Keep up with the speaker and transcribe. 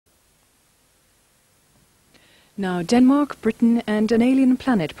Now, Denmark, Britain and an alien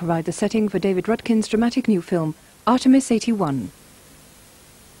planet provide the setting for David Rudkin's dramatic new film, Artemis 81.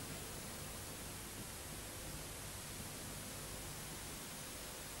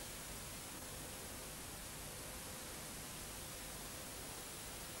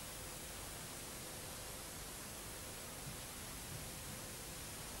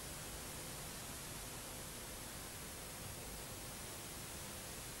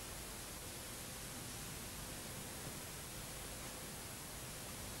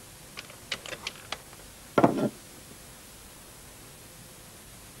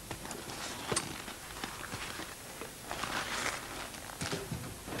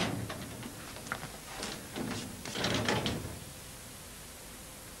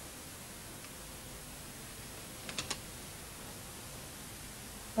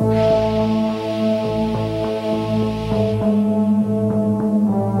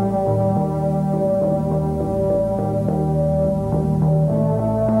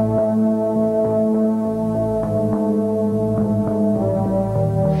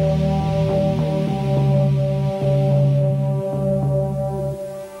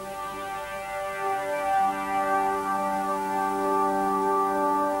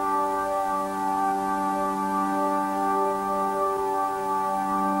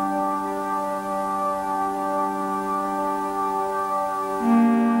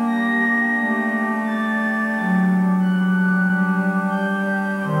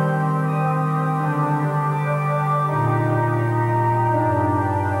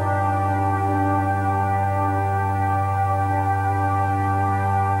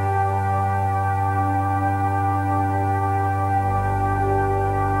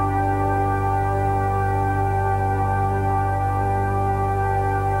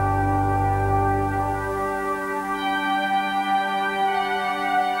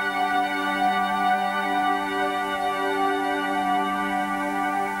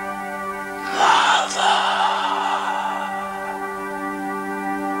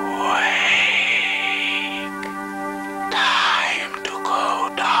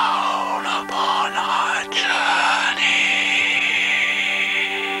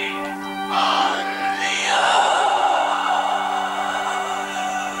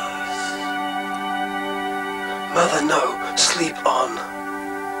 Mother, no. Sleep on.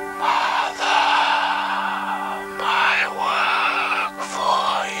 Mother, my work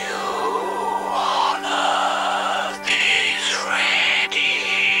for you on earth is ready.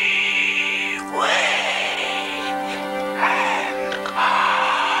 Wake and come.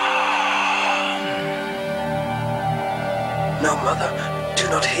 No, Mother. Do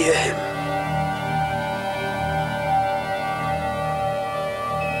not hear him.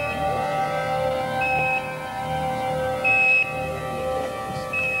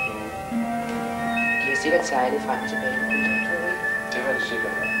 Sikkert sejlet frem og tilbage. Det var det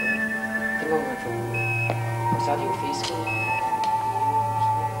sikkert. Det må man få. Og så er de jo fisket.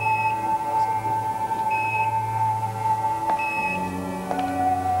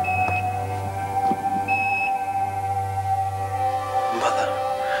 Mother,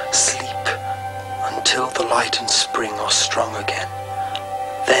 sleep until the light and spring are strong again.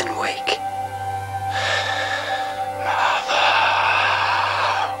 Then wake.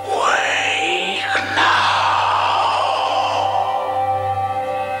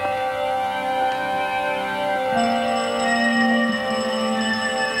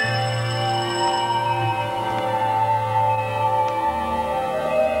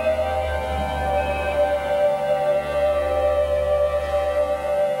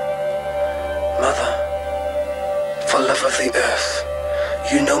 Of the earth,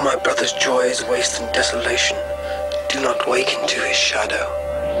 you know my brother's joy is waste and desolation. Do not wake into his shadow.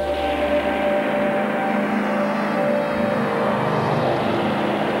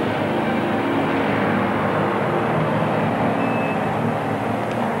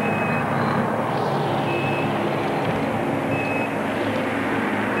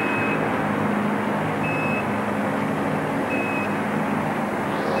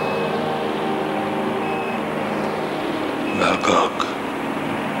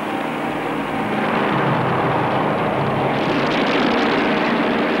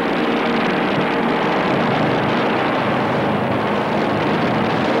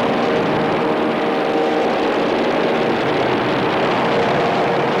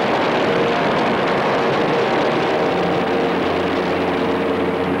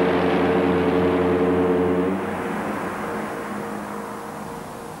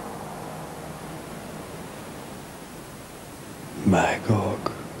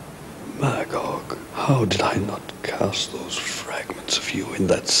 Magog, how did I not cast those fragments of you in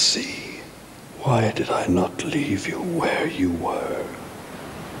that sea? Why did I not leave you where you were?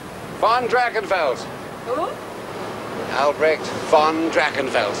 Von Drachenfels. Who? Albrecht von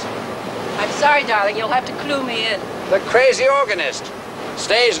Drachenfels. I'm sorry, darling. You'll have to clue me in. The crazy organist.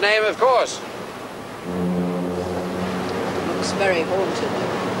 Stage name, of course. Looks very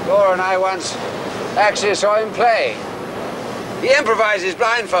haunted. Laura and I once actually saw him play. He improvises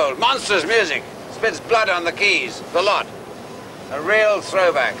blindfold, monstrous music, spits blood on the keys, the lot. A real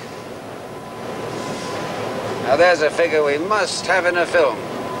throwback. Now there's a figure we must have in a film.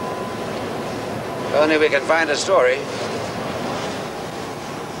 If only we can find a story.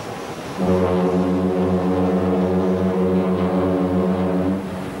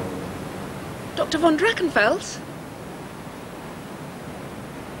 Dr. von Drachenfels?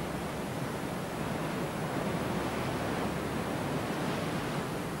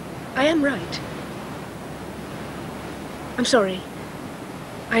 I am right. I'm sorry.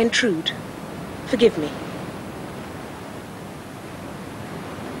 I intrude. Forgive me.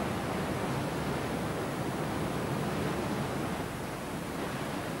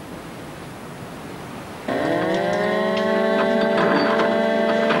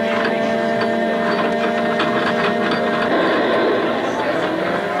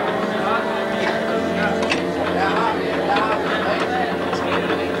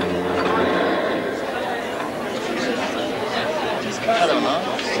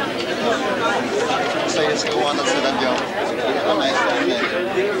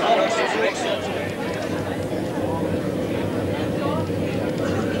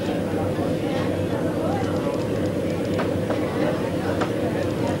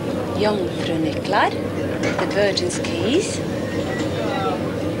 Jungfrunycklar, The Virgin's Keys,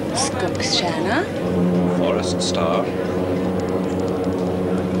 Skogsstjärna, Forest Star.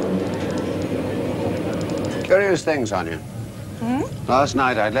 Curious things on you. Last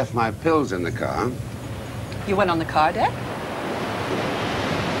night I left my pills in the car. You went on the car deck?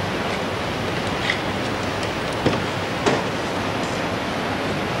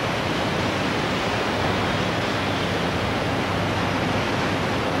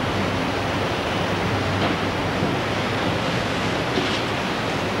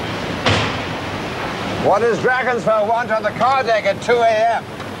 What does Dragonsfell want on the car deck at 2 a.m.?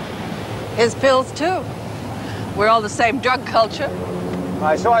 His pills, too. We're all the same drug culture.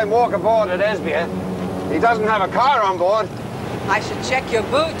 I saw him walk aboard at Esbjerg. He doesn't have a car on board. I should check your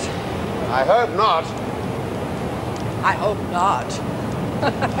boot. I hope not. I hope not.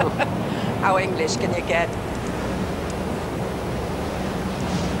 How English can you get?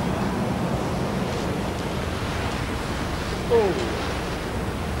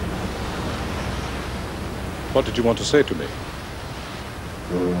 What did you want to say to me?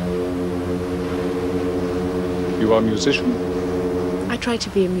 You are a musician? I try to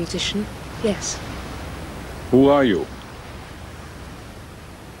be a musician, yes. Who are you?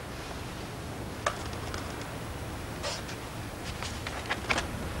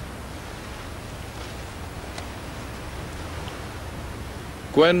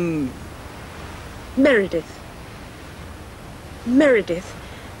 Gwen... Meredith. Meredith.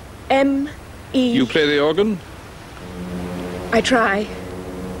 M-E... You play the organ? I try.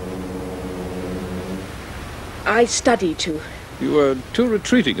 I study to. You are too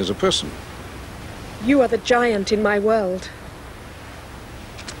retreating as a person. You are the giant in my world.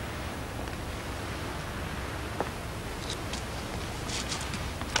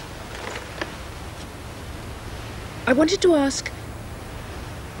 I wanted to ask...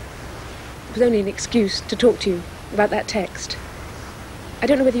 It was only an excuse to talk to you about that text. I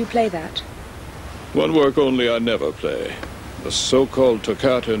don't know whether you play that. One work only I never play. The so-called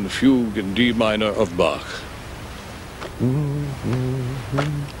toccata and fugue in D minor of Bach.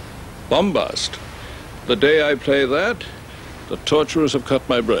 Bombast. The day I play that, the torturers have cut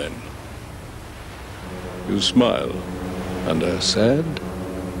my brain. You smile and are sad?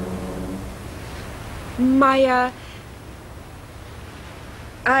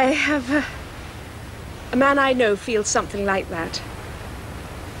 I have a man I know feels something like that.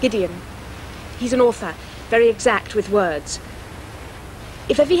 Gideon. He's an author, very exact with words.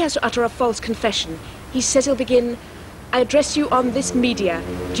 If ever he has to utter a false confession, he says he'll begin, I address you on this media,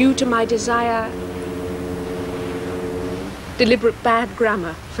 due to my desire... Deliberate bad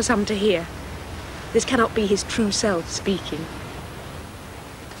grammar for some to hear. This cannot be his true self speaking.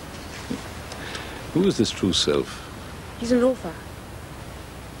 Who is this true self? He's an author.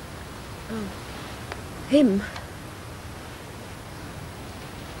 Oh. Him.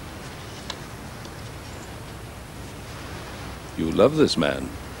 You love this man,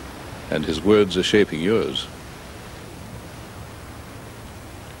 and his words are shaping yours.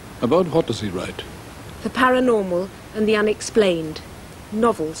 About what does he write? The paranormal and the unexplained.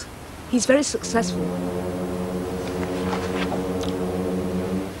 Novels. He's very successful.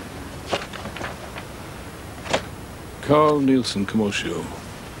 Carl Nielsen Comosio.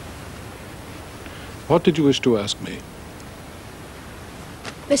 What did you wish to ask me?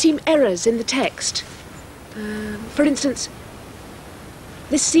 There seem errors in the text. For instance,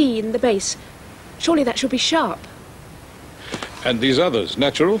 the C in the base. Surely that should be sharp. And these others,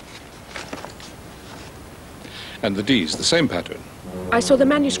 natural? And the D's, the same pattern? I saw the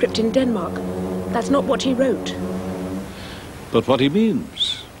manuscript in Denmark. That's not what he wrote. But what he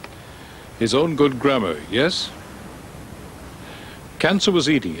means. His own good grammar, yes? Cancer was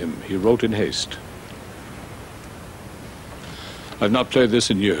eating him, he wrote in haste. I've not played this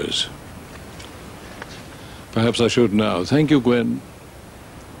in years. Perhaps I should now. Thank you, Gwen.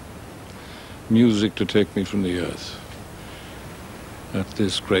 Music to take me from the earth. At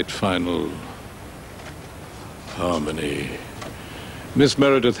this great final harmony. Miss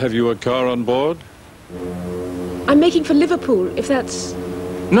Meredith, have you a car on board? I'm making for Liverpool, if that's...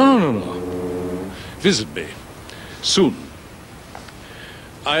 No. Visit me. Soon.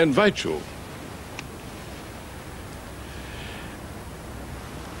 I invite you.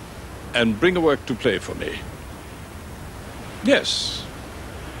 And bring a work to play for me. Yes.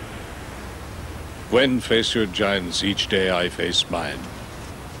 When face your giants, each day I face mine.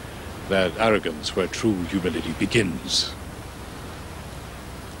 That arrogance where true humility begins.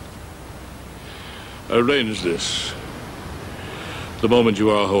 Arrange this. The moment you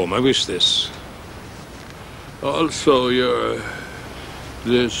are home, I wish this. Also,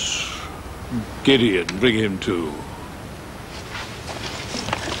 this Gideon, bring him too.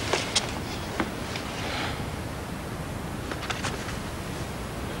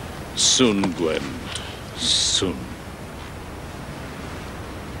 Soon, Gwen, soon.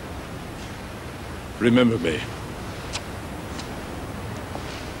 Remember me.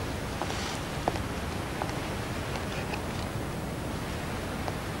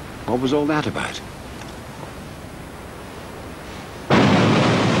 What was all that about?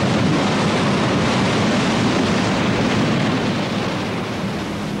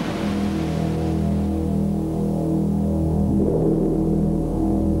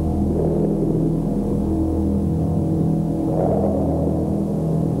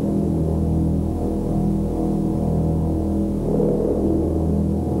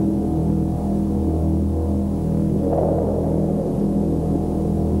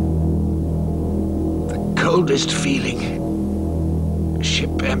 Coldest feeling. Ship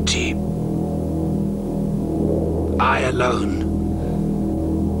empty. I alone.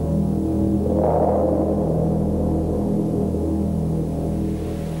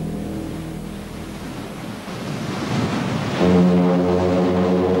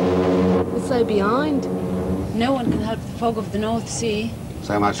 We're so behind. No one can help the fog of the North Sea.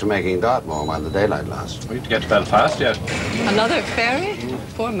 So much for making Dartmoor while the daylight lasts. We need to get to Belfast yet. Another ferry?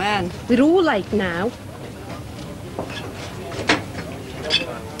 Poor man. We're all late now.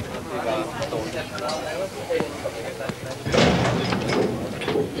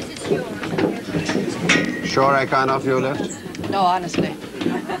 Sure I can't offer you a lift? No, honestly.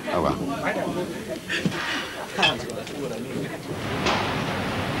 Oh, well.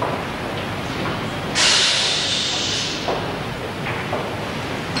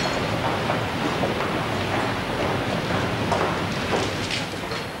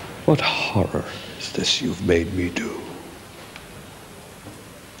 What horror is this you've made me do?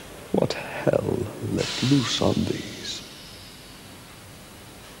 What hell let loose on these?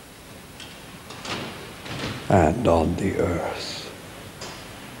 And on the earth.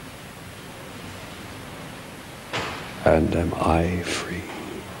 And am I free?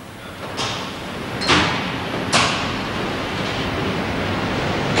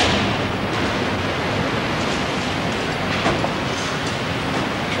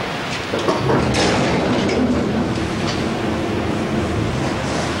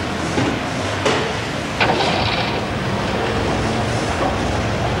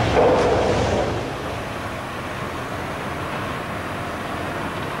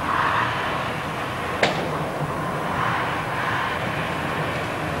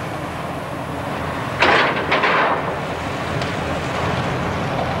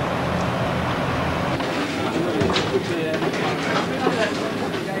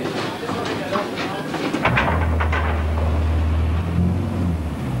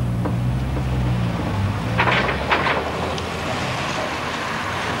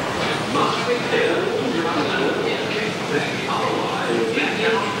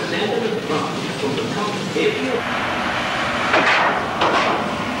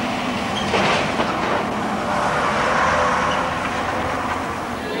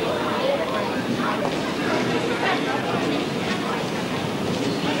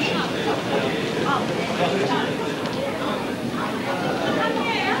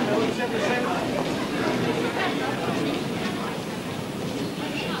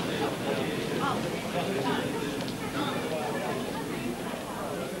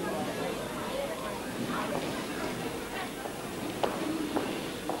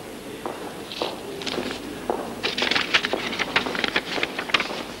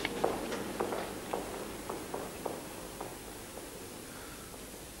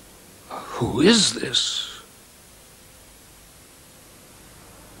 Who is this?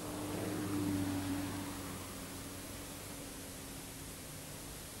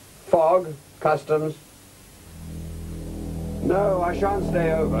 Fog, customs. No, I shan't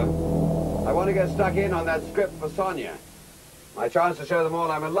stay over. I want to get stuck in on that script for Sonia. My chance to show them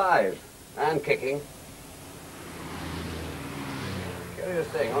all I'm alive and kicking. Curious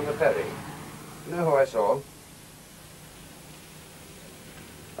thing on the ferry. You know who I saw?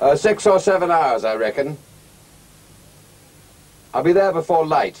 6 or 7 hours, I reckon. I'll be there before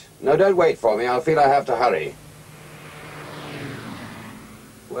light. No, don't wait for me. I'll feel I have to hurry.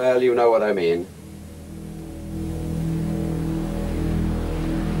 Well, you know what I mean.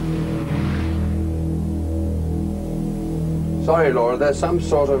 Sorry, Laura, there's some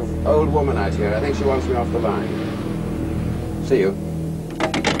sort of old woman out here. I think she wants me off the line. See you.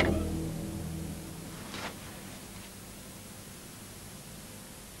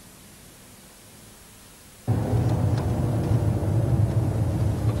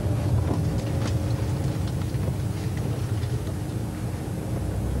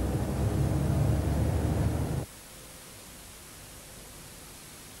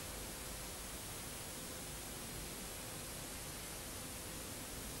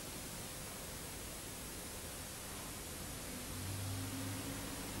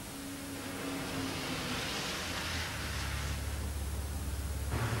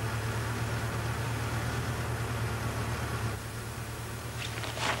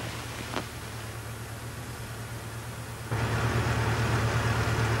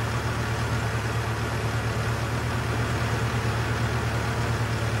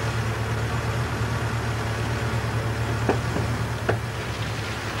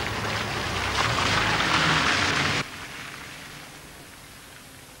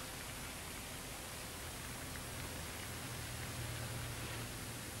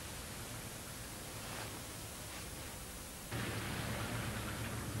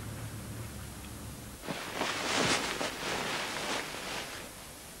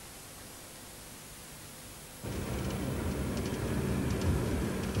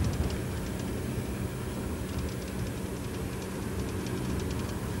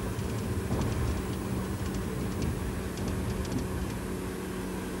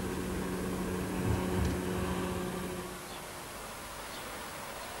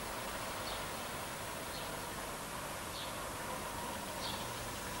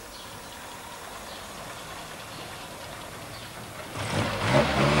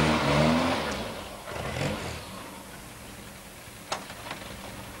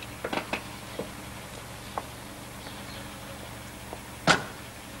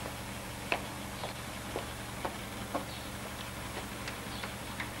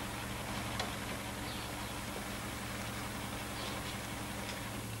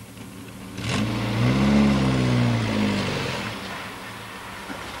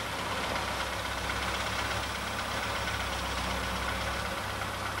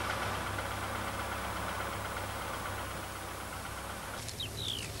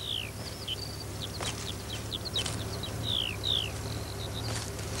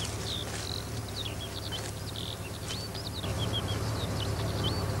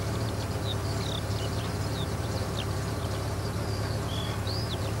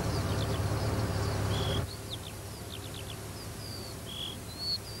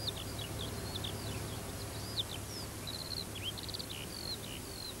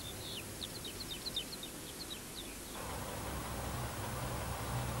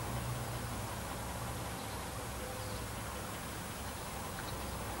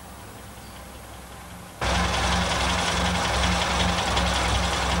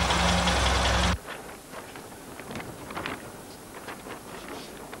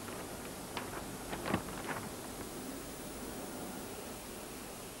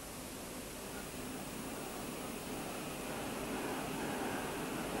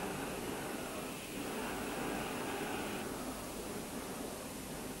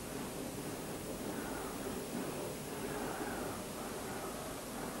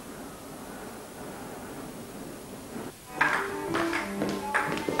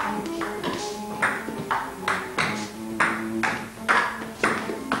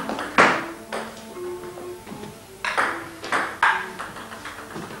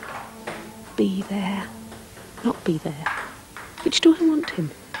 Be there, not be there. Which do I want him?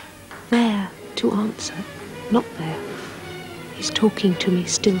 There to answer, not there. He's talking to me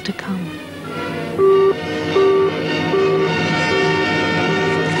still to come.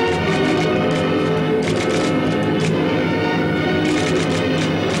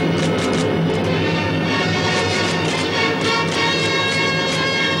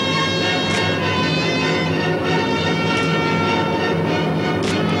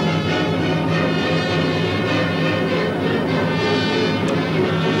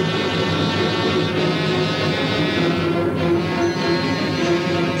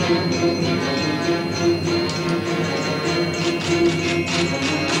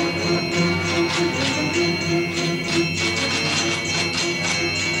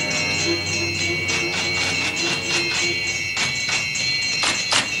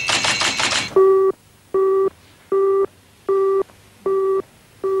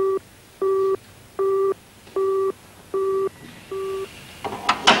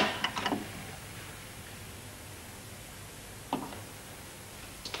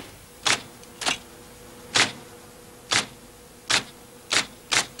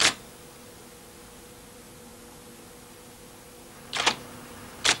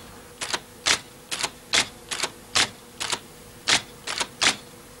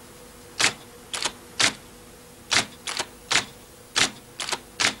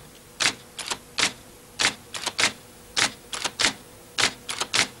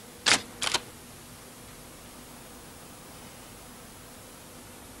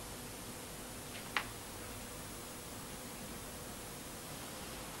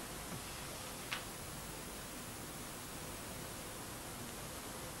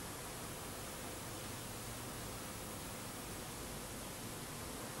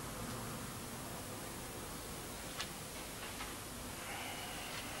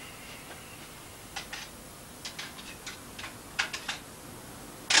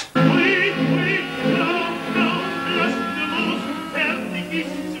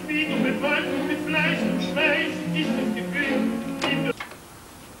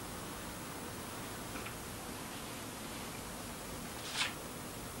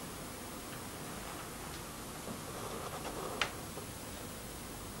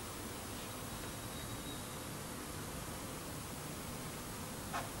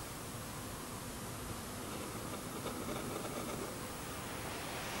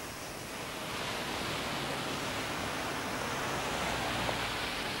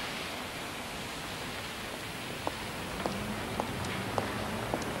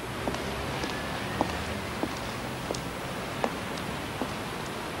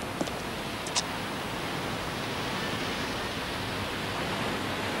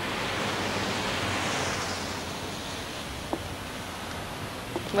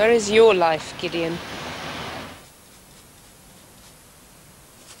 Where is your life, Gideon?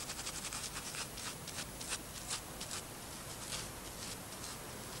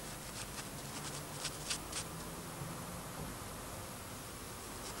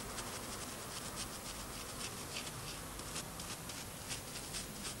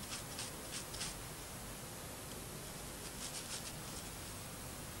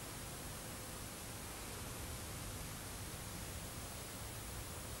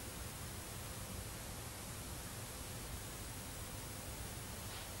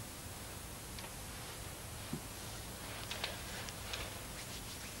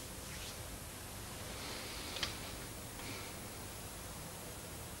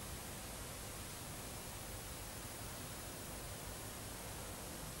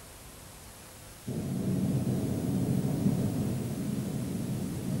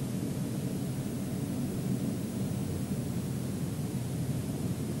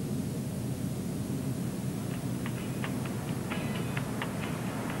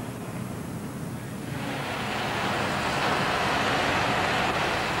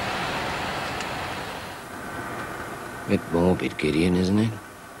 Bit morbid, Gideon, isn't it?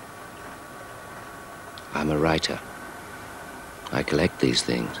 I'm a writer. I collect these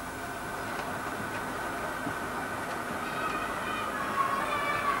things.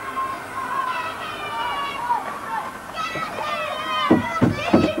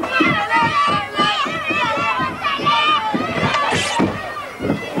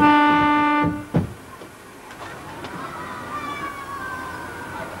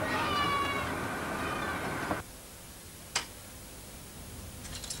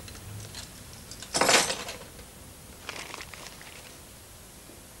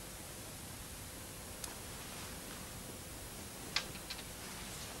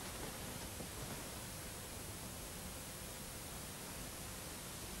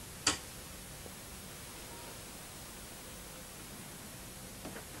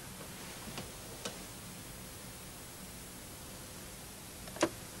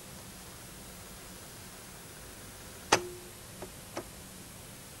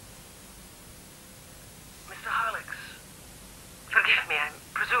 Forgive me, I'm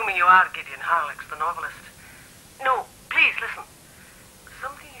presuming you are Gideon Harlax, the novelist. No, please listen.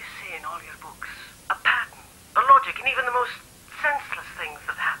 Something you say in all your books, a pattern, a logic, and even the most senseless things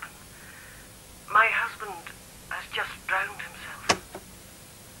that happen. My husband has just drowned himself.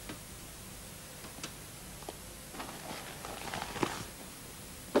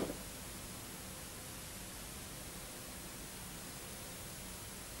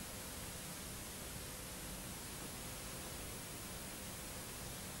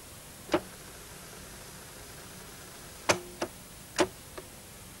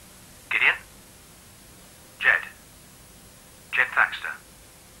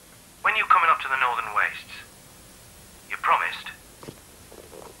 When you're coming up to the northern wastes, you promised.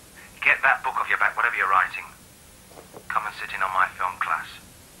 Get that book off your back, whatever you're writing. Come and sit in on my film class.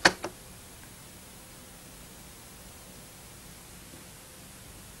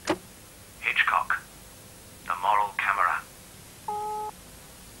 Hitchcock, the moral camera.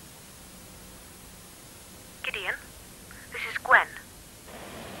 Gideon, this is Gwen.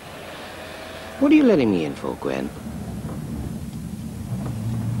 What are you letting me in for, Gwen?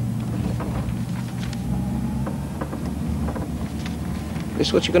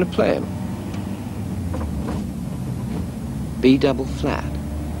 This what you're going to play him? B double flat.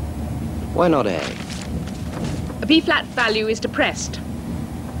 Why not A? A B flat value is depressed.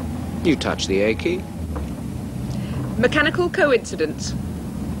 You touch the A key. Mechanical coincidence.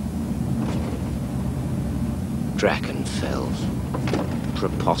 Drachenfels.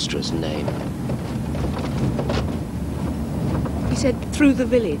 Preposterous name. He said through the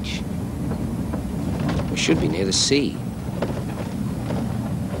village. We should be near the sea.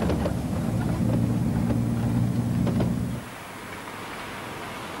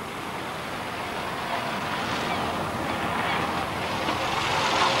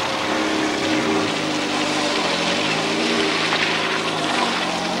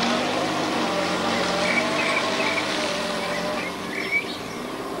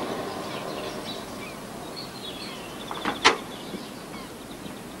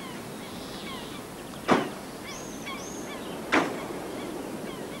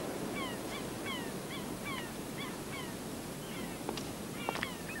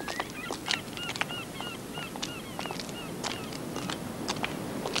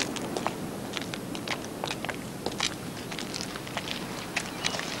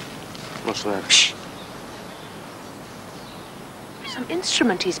 What's that? Shh. Some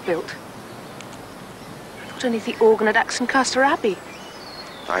instrument he's built. I thought only the organ at Axencaster Abbey.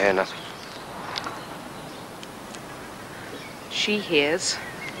 I hear nothing. She hears.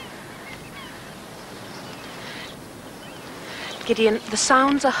 Gideon, the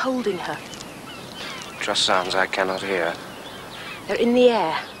sounds are holding her. Trust sounds I cannot hear. They're in the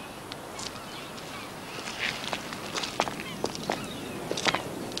air.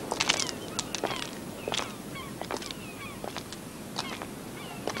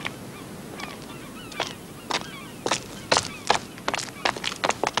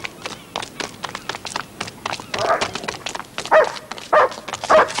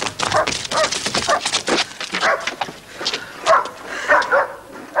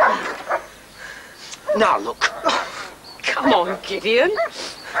 Now look. Come on, Gideon.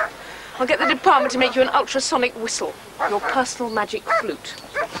 I'll get the department to make you an ultrasonic whistle. Your personal magic flute.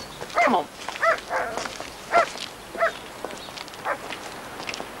 Come on.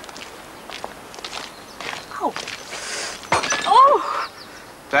 Oh. Oh!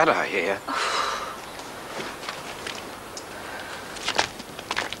 That I hear.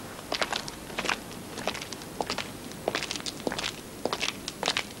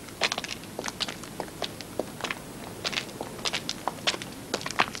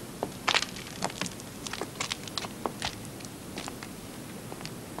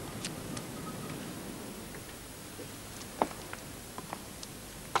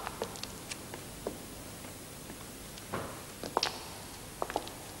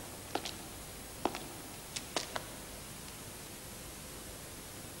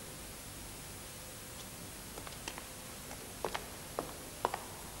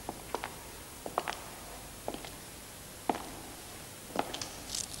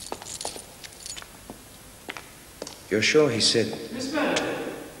 You're sure he said... Miss Bennett.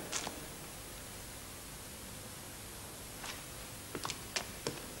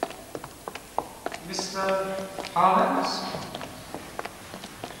 Mr. Harlax?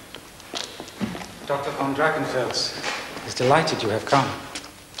 Dr. von Drachenfels is delighted you have come.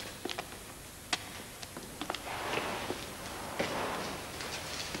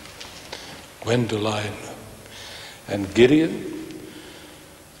 Gwendoline and Gideon,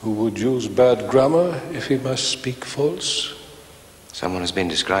 who would use bad grammar if he must speak false? Someone has been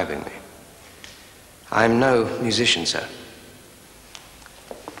describing me. I'm no musician, sir.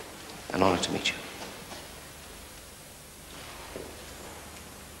 An honor to meet you.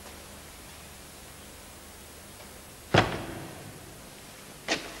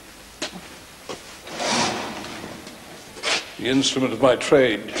 The instrument of my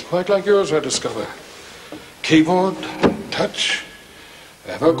trade, quite like yours, I discover. Keyboard, touch,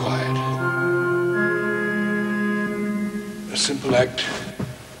 ever quiet. A simple act,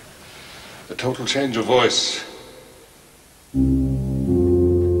 a total change of voice.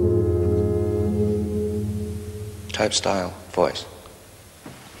 Type, style, voice.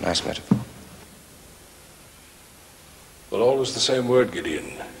 Nice metaphor. Well, all is the same word,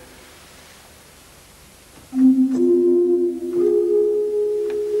 Gideon.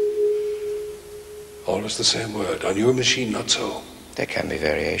 All is the same word. On your machine, not so. There can be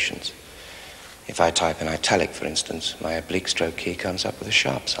variations. If I type in italic, for instance, my oblique stroke key comes up with a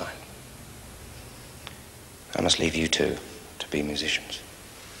sharp sign. I must leave you two to be musicians.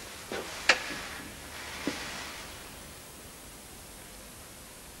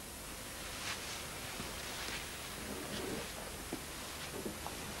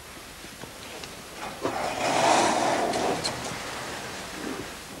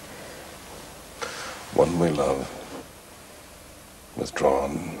 One we love,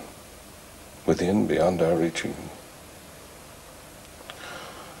 withdrawn, within, beyond our reaching.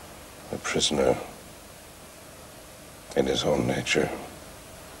 A prisoner in his own nature.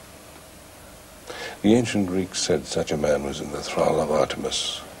 The ancient Greeks said such a man was in the thrall of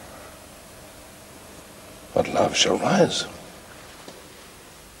Artemis. But love shall rise.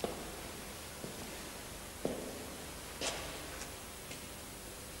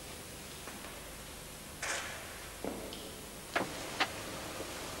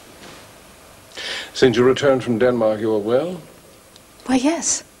 Since you returned from Denmark, you are well? Why,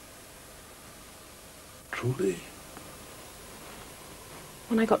 yes. Truly?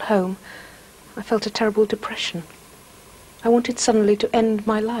 When I got home, I felt a terrible depression. I wanted suddenly to end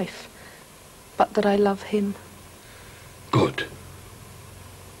my life, but that I love him. Good.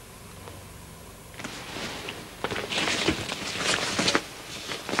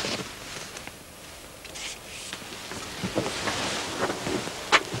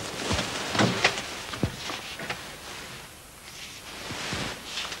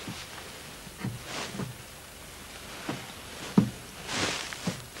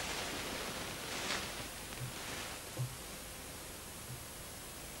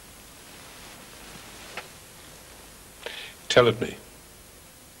 Tell it me.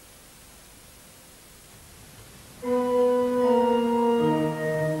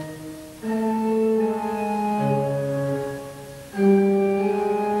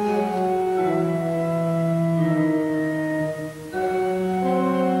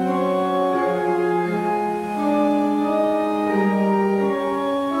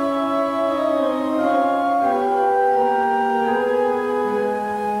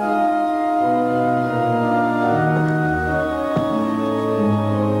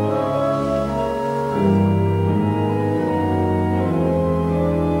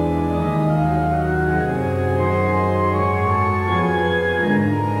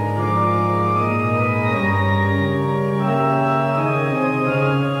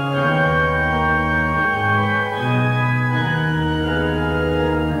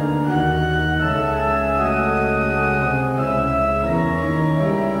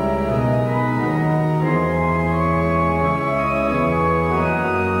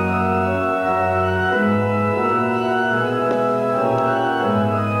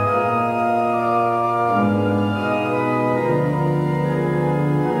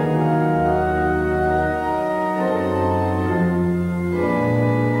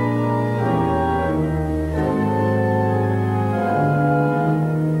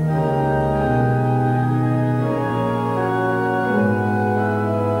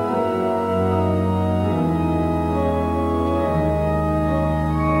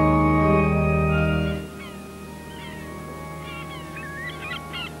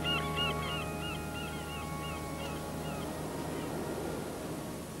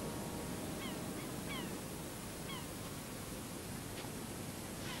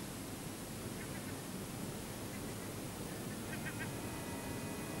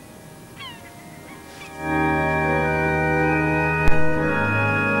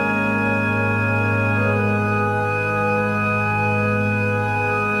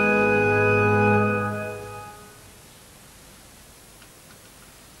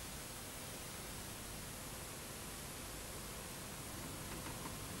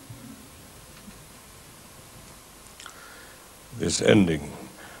 This ending,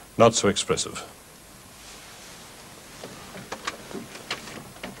 not so expressive.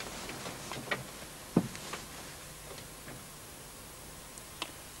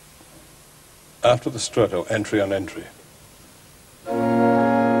 After the stretto, entry on entry.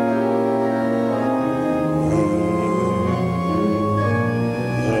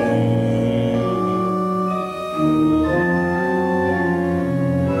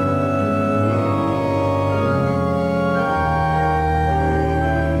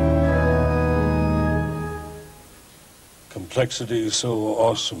 Complexity is so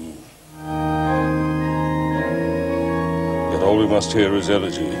awesome. Yet all we must hear is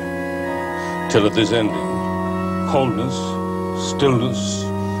elegy. Till at this ending, coldness, stillness,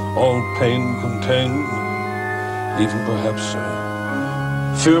 all pain contained, even perhaps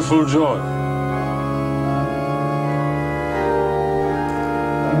fearful joy.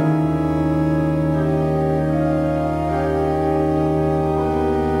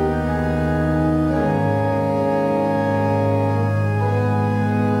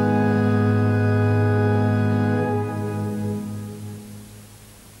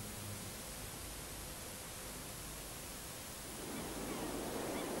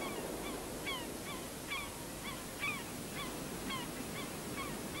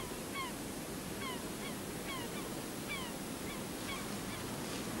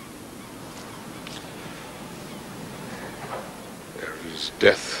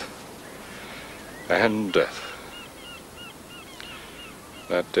 Death and death.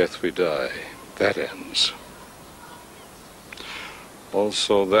 That death we die, that ends.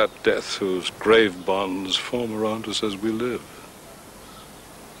 Also that death whose grave bonds form around us as we live.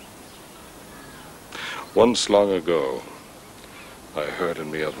 Once long ago, I heard in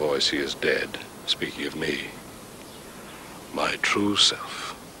me a voice, he is dead, speaking of me, my true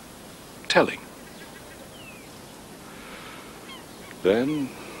self, telling. Then,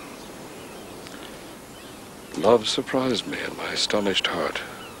 love surprised me in my astonished heart.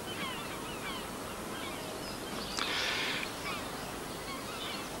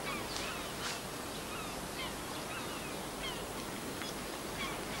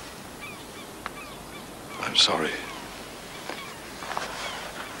 I'm sorry.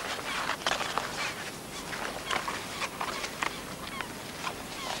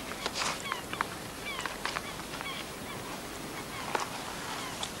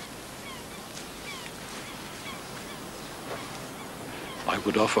 I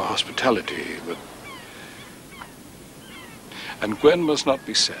would offer hospitality, but... And Gwen must not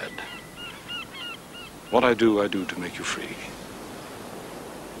be sad. What I do to make you free.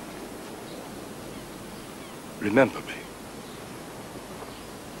 Remember me.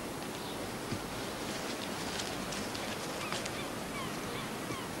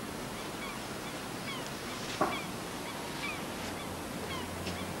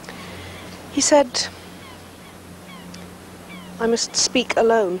 He said I must speak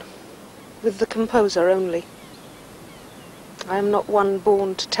alone, with the composer only. I am not one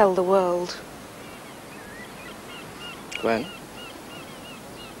born to tell the world. Gwen?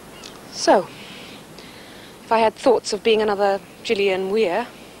 So, if I had thoughts of being another Gillian Weir...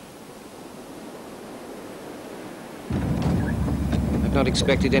 I've not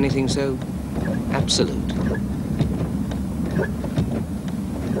expected anything so absolute.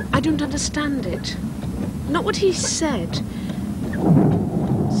 I don't understand it. Not what he said.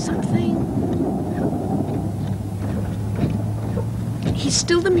 Something... He's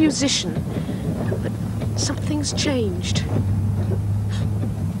still the musician, but something's changed.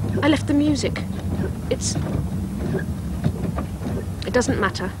 I left the music. It doesn't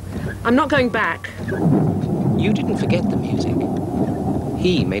matter. I'm not going back. You didn't forget the music.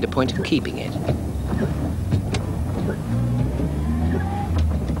 He made a point of keeping it.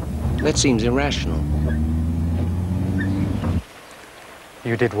 That seems irrational.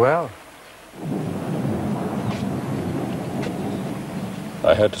 You did well.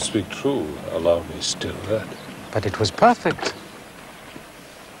 I had to speak true. Allow me still that. But it was perfect.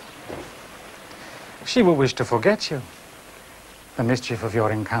 She will wish to forget you. The mischief of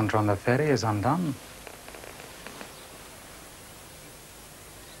your encounter on the ferry is undone.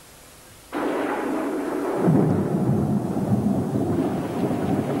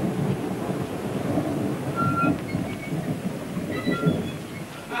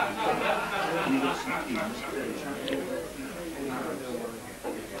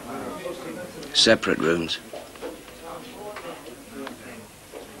 Separate rooms.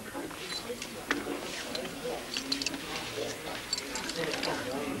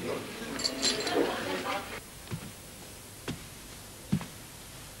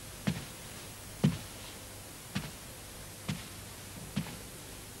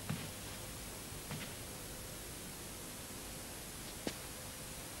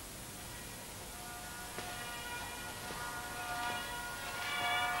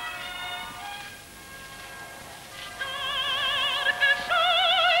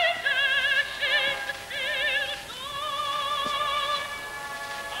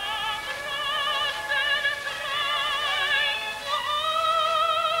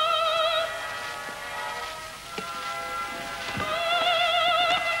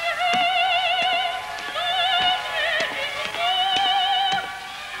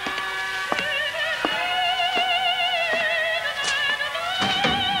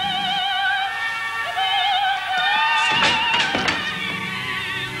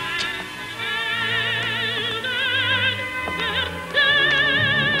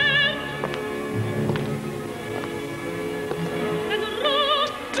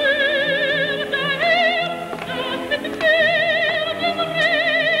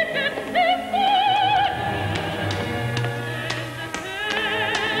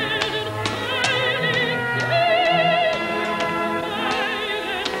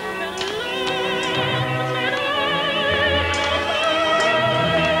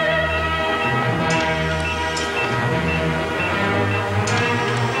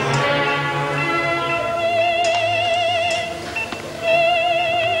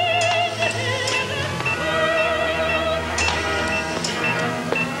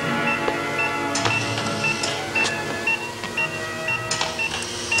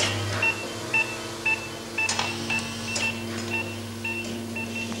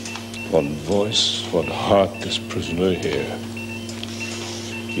 One voice, one heart, this prisoner here.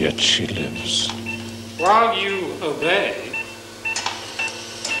 Yet she lives. While you obey...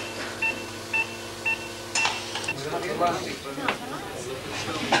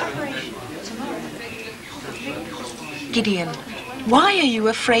 Gideon, why are you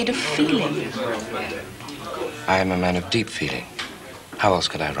afraid of feeling? I am a man of deep feeling. How else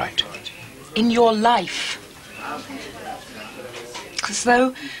could I write? In your life.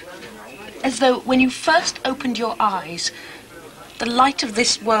 As though when you first opened your eyes, the light of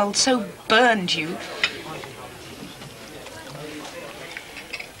this world so burned you.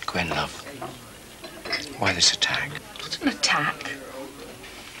 Gwen, love, why this attack? It's an attack.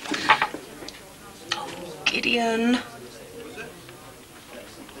 Oh, Gideon.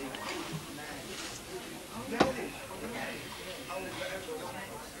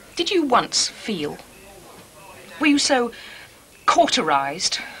 Did you once feel? Were you so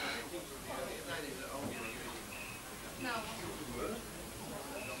cauterized?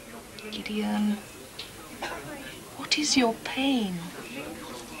 Gideon, what is your pain?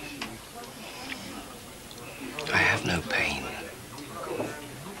 I have no pain.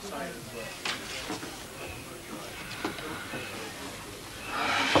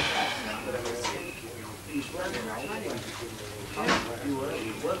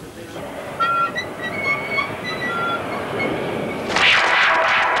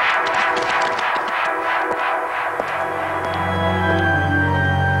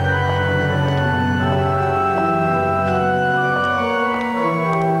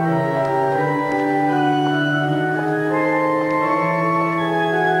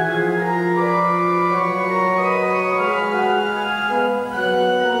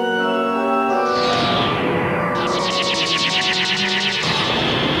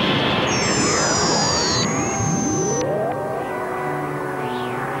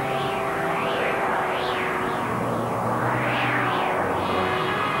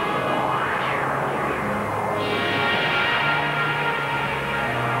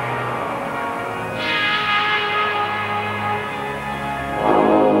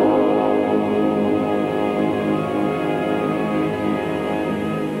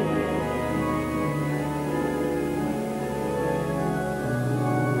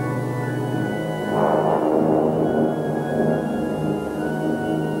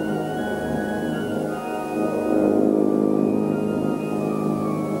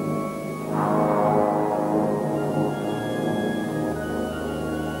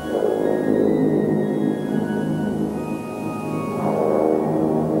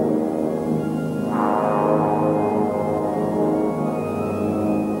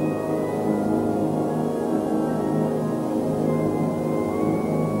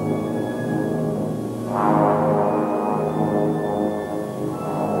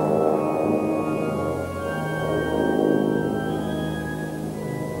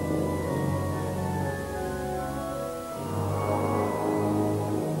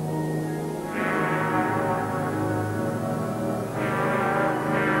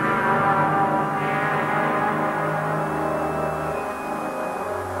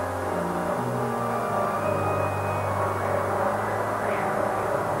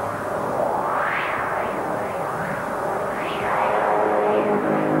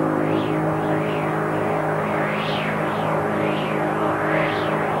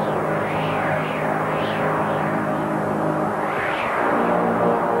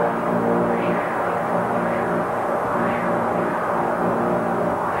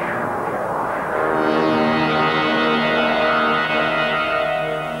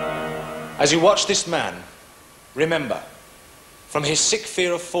 As you watch this man, remember, from his sick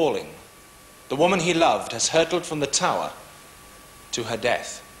fear of falling, the woman he loved has hurtled from the tower to her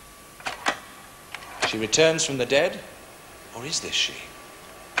death. She returns from the dead, or is this she?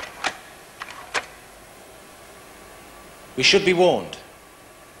 We should be warned.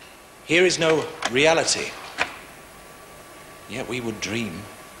 Here is no reality, yet we would dream.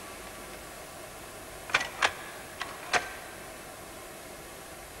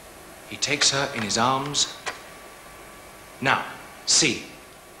 He takes her in his arms. Now, see,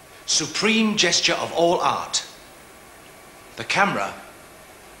 supreme gesture of all art. The camera,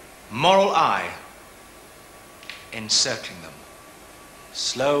 moral eye, encircling them.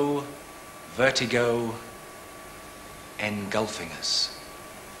 Slow, vertigo, engulfing us.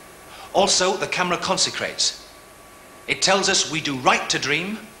 Also, the camera consecrates. It tells us we do right to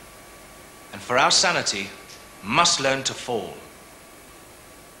dream, and for our sanity, must learn to fall.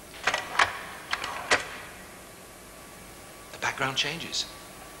 The background changes.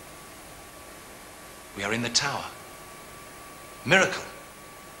 We are in the tower. Miracle.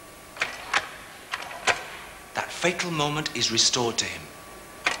 That fatal moment is restored to him.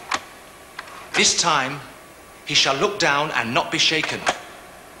 This time, he shall look down and not be shaken.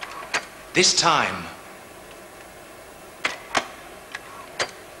 This time,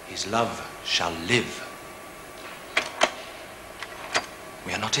 his love shall live.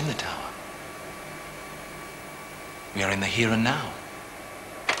 We are not in the tower. We are in the here and now.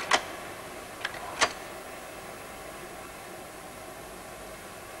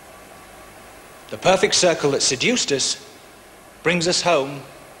 The perfect circle that seduced us brings us home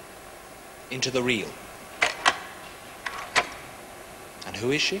into the real. And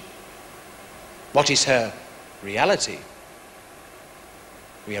who is she? What is her reality?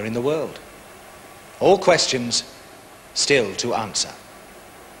 We are in the world. All questions still to answer.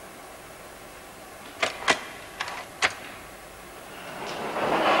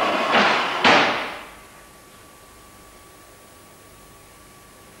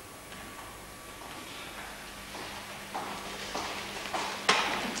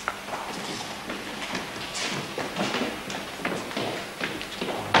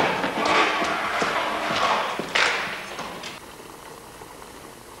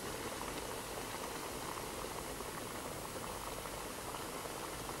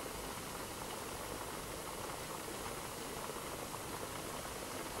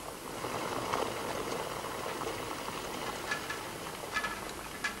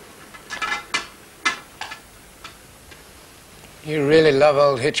 You really love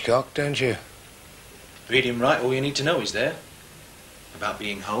old Hitchcock, don't you? Read him right, all you need to know is there. About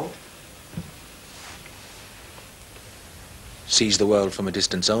being whole. Sees the world from a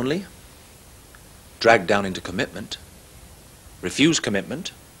distance only. Dragged down into commitment. Refuse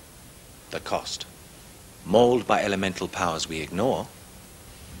commitment. The cost. Mauled by elemental powers we ignore.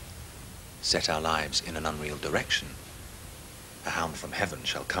 Set our lives in an unreal direction. A hound from heaven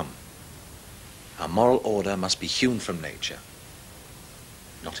shall come. Our moral order must be hewn from nature,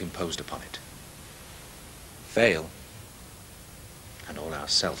 not imposed upon it. Fail, and all our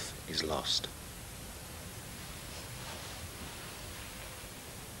self is lost.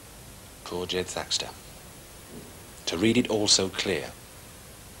 Poor Jed Thaxter. To read it all so clear,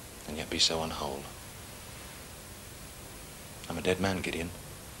 and yet be so unwhole. I'm a dead man, Gideon.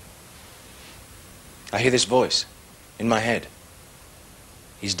 I hear this voice in my head.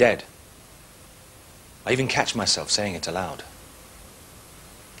 He's dead. I even catch myself saying it aloud.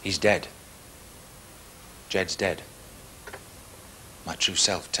 He's dead. Jed's dead. My true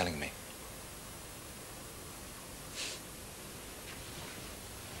self telling me.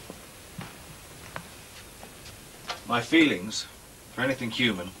 My feelings for anything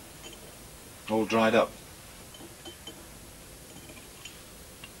human all dried up.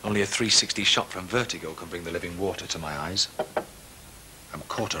 Only a 360 shot from vertigo can bring the living water to my eyes. I'm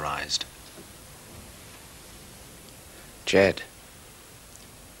cauterized. Jed,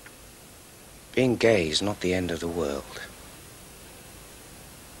 being gay is not the end of the world.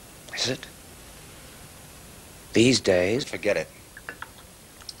 Is it? These days... Forget it.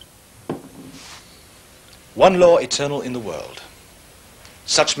 One law eternal in the world.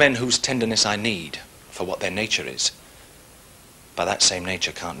 Such men whose tenderness I need for what their nature is, by that same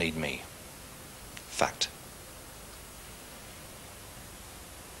nature can't need me. Fact.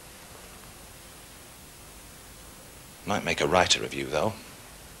 Might make a writer of you, though.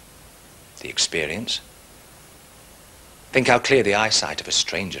 The experience. Think how clear the eyesight of a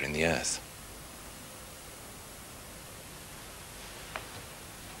stranger in the earth.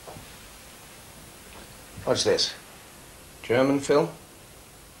 What's this? German film?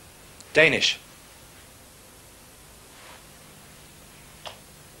 Danish.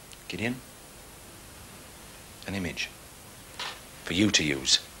 Gideon? An image. For you to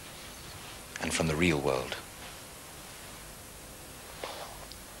use. And from the real world.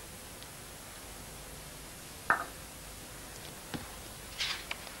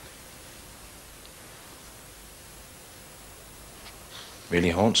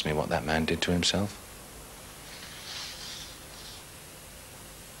 Really haunts me what that man did to himself.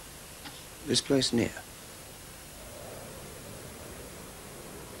 This place near?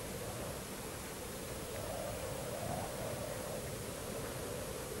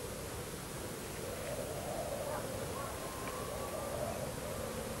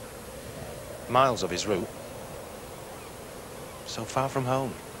 Miles of his route. So far from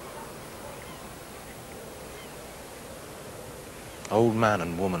home. Old man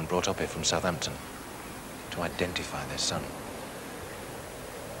and woman brought up here from Southampton to identify their son.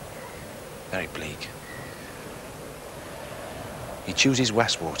 Very bleak. He chooses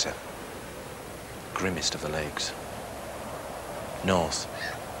Westwater, grimmest of the lakes. North.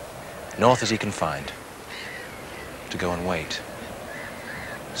 North as he can find. To go and wait.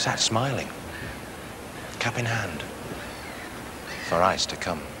 Sat smiling, cap in hand, for ice to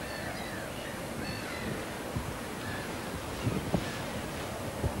come.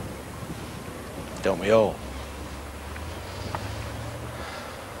 Don't we all?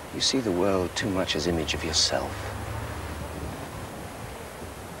 You see the world too much as image of yourself.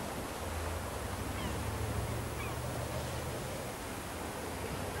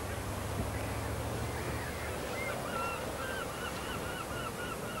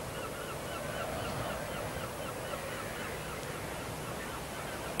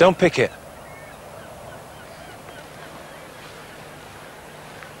 Don't pick it.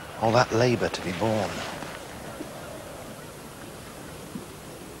 All that labor to be born.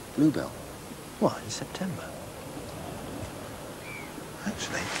 Bluebell? What, in September?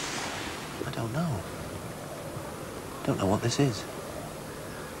 Actually, I don't know. Don't know what this is.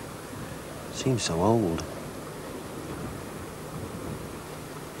 Seems so old.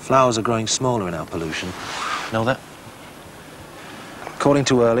 Flowers are growing smaller in our pollution. Know that? According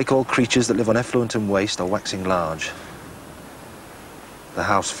to Ehrlich, all creatures that live on effluent and waste are waxing large. The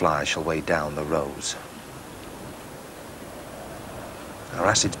housefly shall weigh down the rose. Our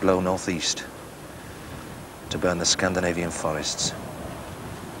acids blow northeast to burn the Scandinavian forests,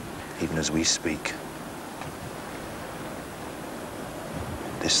 even as we speak.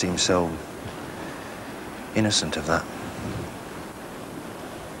 This seems so innocent of that.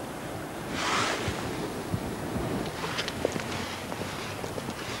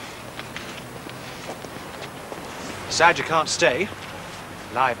 Sad you can't stay.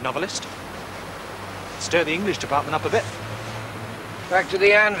 Live novelist. Stir the English department up a bit. Back to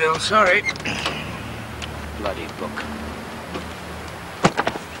the anvil, sorry. Bloody book.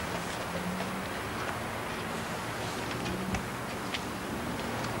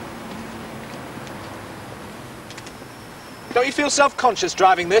 Don't you feel self-conscious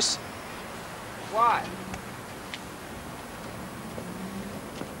driving this? Why?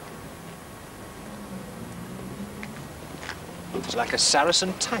 It's like a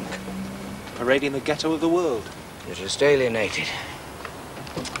Saracen tank, parading the ghetto of the world. You're just alienated.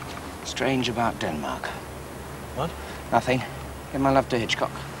 Strange about Denmark. What? Nothing. Give my love to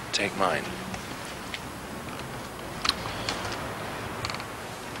Hitchcock. Take mine.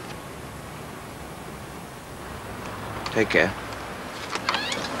 Take care.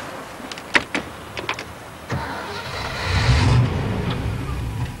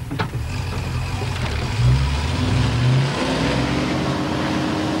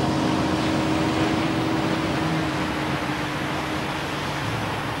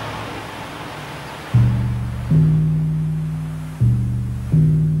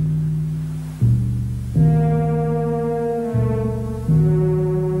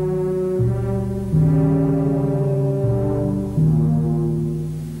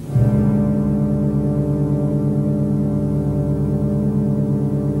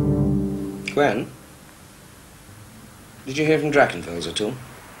 Gwen, did you hear from Drachenfels at all?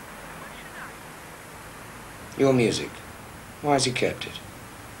 Your music. Why has he kept it?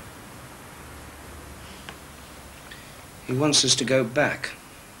 He wants us to go back.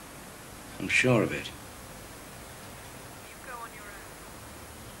 I'm sure of it.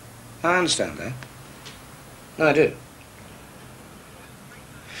 I understand that. No, I do.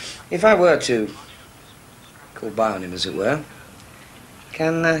 If I were to call by on him, as it were,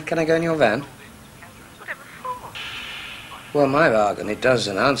 can I go in your van? Well, my bargain, it does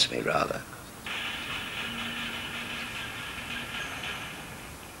announce me, rather.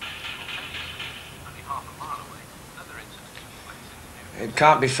 It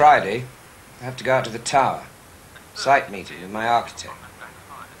can't be Friday. I have to go out to the tower. Site meeting with my architect.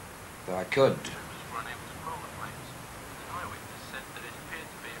 Though I could.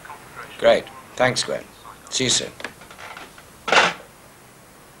 Great. Thanks, Gwen. See you soon.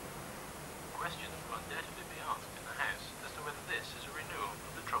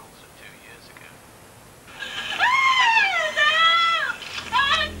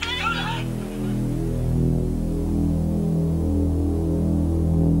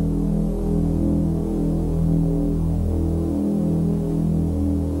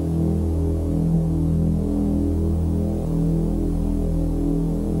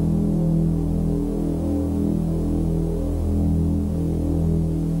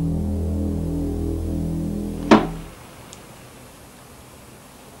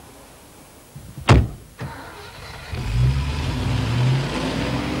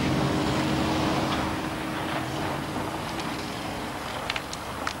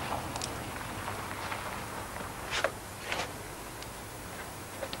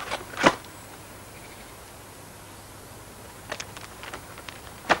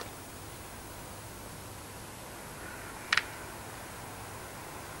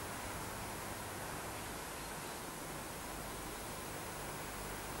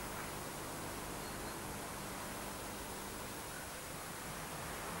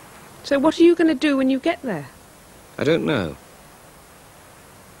 So what are you going to do when you get there? I don't know.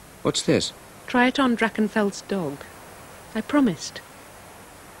 What's this? Try it on Drachenfeld's dog. I promised.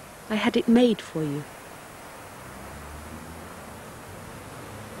 I had it made for you.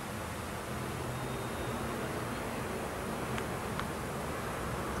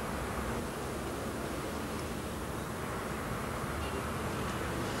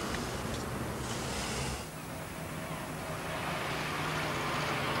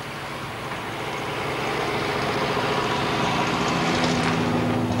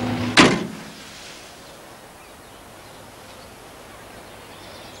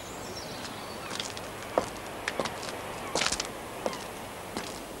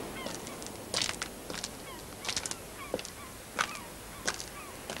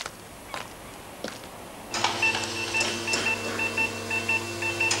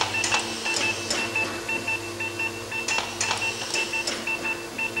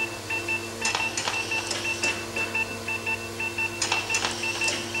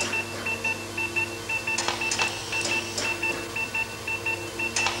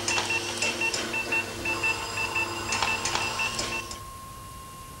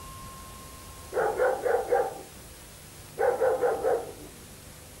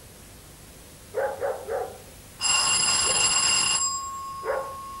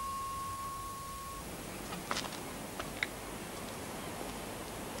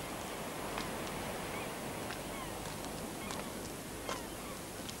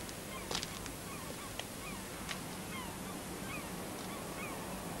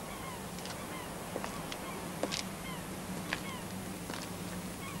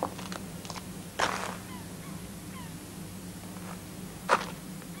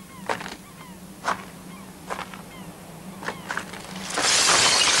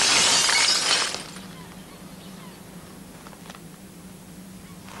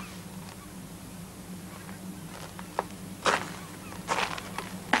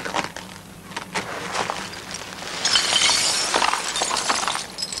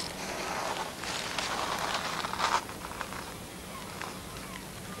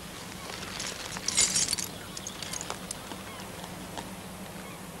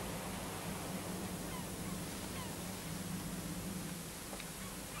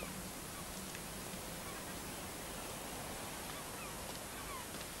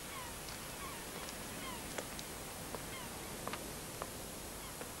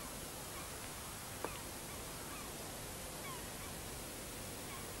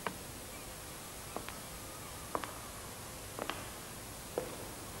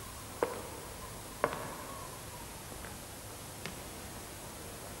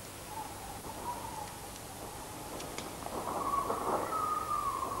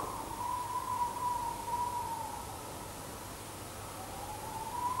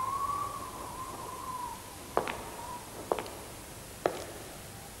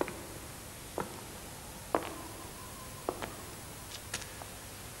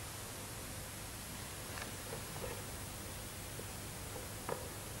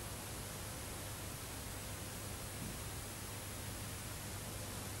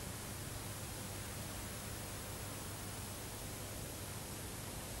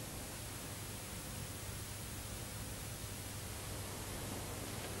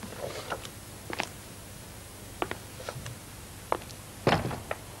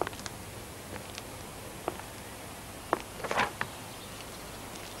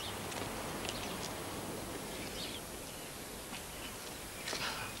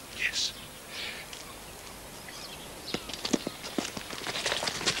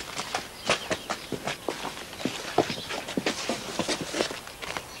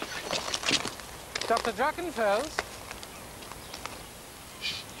 Dr. Drachenfels?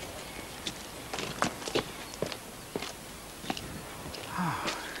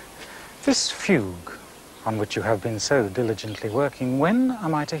 This fugue, on which you have been so diligently working, when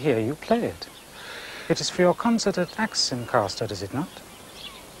am I to hear you play it? It is for your concert at Axencaster, is it not?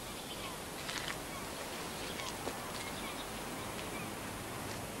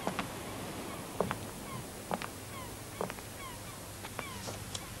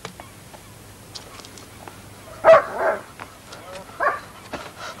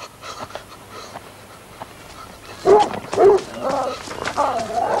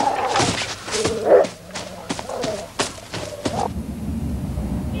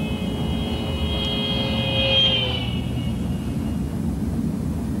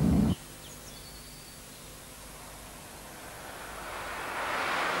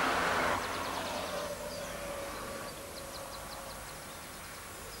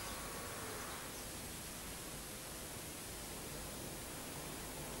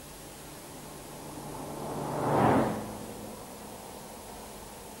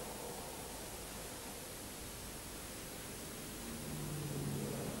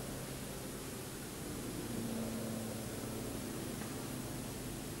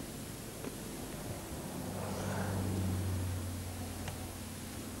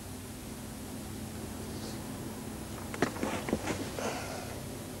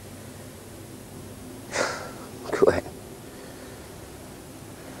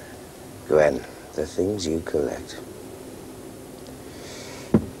 Gwen, the things you collect.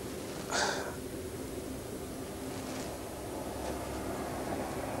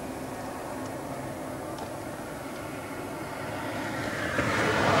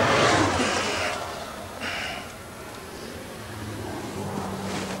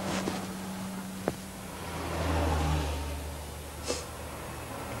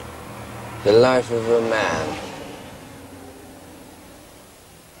 The life of a man.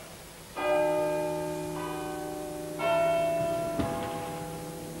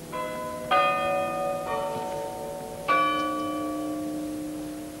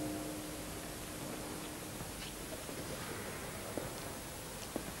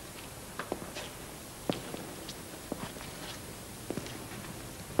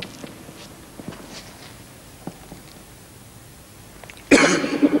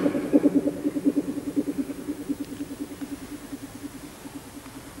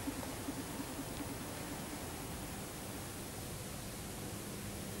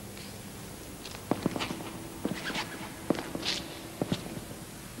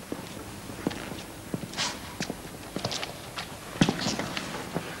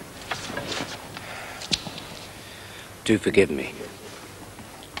 Do forgive me.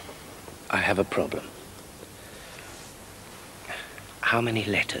 I have a problem. How many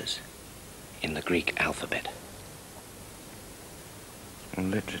letters in the Greek alphabet?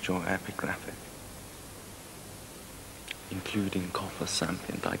 In literature, epigraphic, including copper, sampi,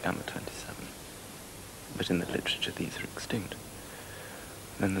 and digamma 27. But in the literature, these are extinct.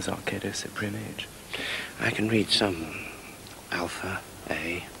 Then there's Arcado-Cyprian age. I can read some. Alpha,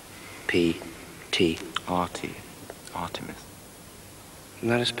 A, P, T. RT. Artemis. Isn't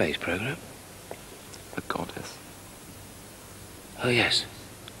that a space program? A goddess. Oh, yes.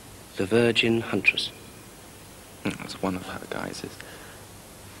 The Virgin Huntress. That's one of her guises.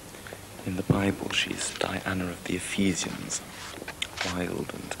 In the Bible, she's Diana of the Ephesians.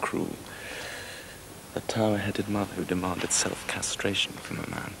 Wild and cruel. A tower-headed mother who demanded self-castration from a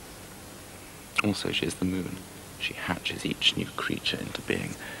man. Also, she is the moon. She hatches each new creature into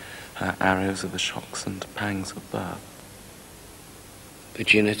being. Her arrows are the shocks and pangs of birth.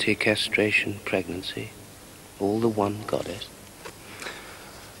 Virginity, castration, pregnancy, all the one goddess.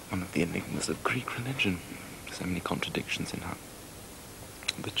 One of the enigmas of Greek religion. So many contradictions in her.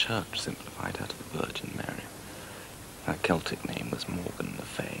 The church simplified her to the Virgin Mary. Her Celtic name was Morgan the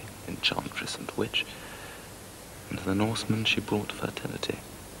Fay, enchantress and witch. And to the Norsemen she brought fertility.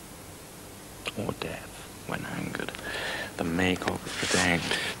 Or death, when angered. The Magog of the Dane.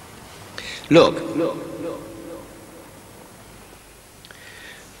 Look.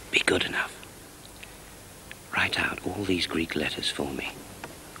 Be good enough. Write out all these Greek letters for me,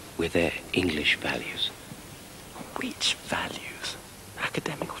 with their English values. Which values?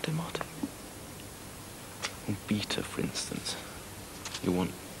 Academic or demotic? Or beta, for instance. You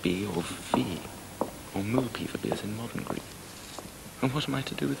want B or V? Or mu for B as in modern Greek? And what am I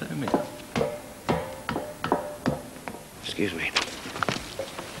to do with omega? Excuse me.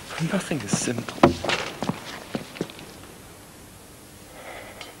 Nothing is simple.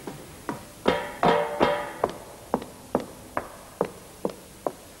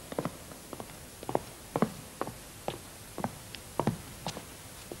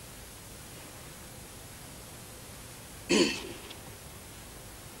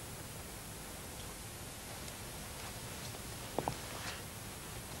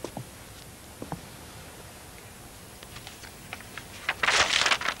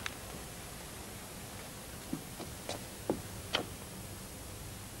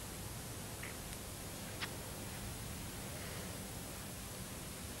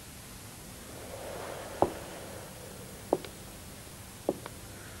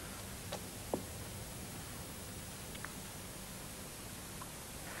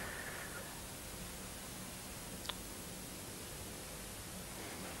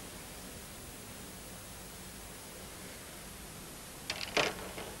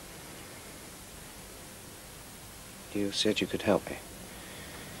 You said you could help me.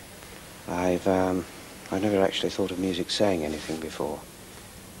 I've never actually thought of music saying anything before.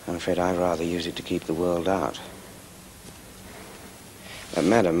 I'm afraid I'd rather use it to keep the world out.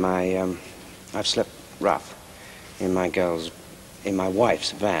 Madam, I've slept rough in my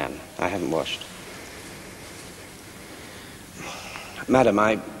wife's van. I haven't washed. Madam,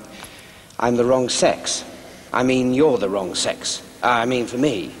 I'm the wrong sex. I mean, you're the wrong sex. I mean, for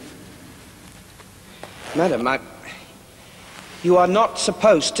me. Madam, you are not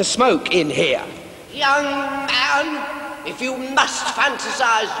supposed to smoke in here. Young man, if you must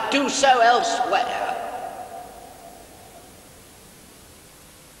fantasize, do so elsewhere.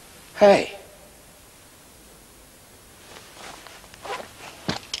 Hey.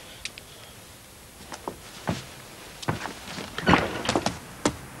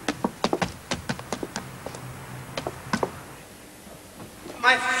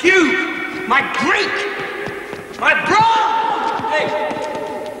 My fugue, my Greek, my brawn! Hey.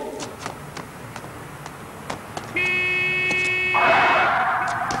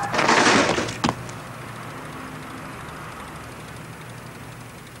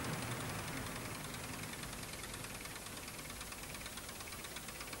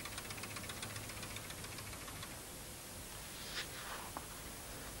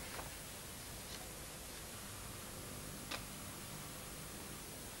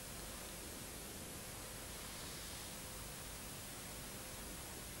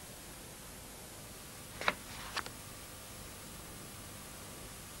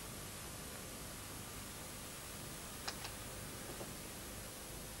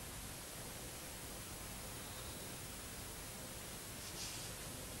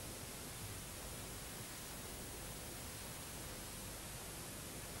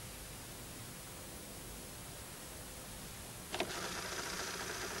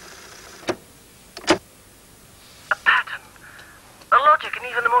 And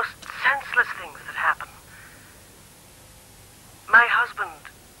even the most senseless things that happen. My husband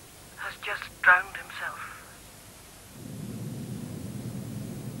has just drowned himself.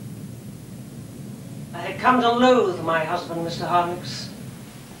 I had come to loathe my husband, Mr. Harlax.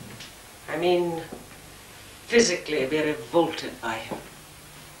 I mean, physically be revolted by him.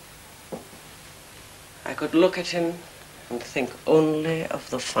 I could look at him and think only of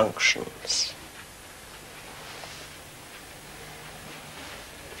the functions.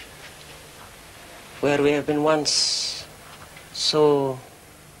 Where we have been once so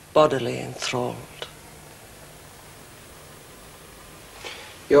bodily enthralled.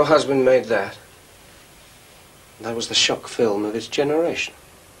 Your husband made that. That was the shock film of its generation.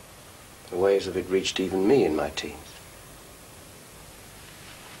 The waves of it reached even me in my teens.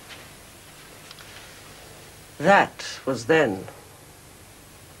 That was then.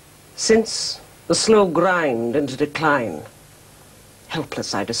 Since the slow grind into decline,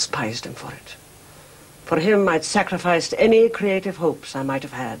 helpless, I despised him for it. For him, I'd sacrificed any creative hopes I might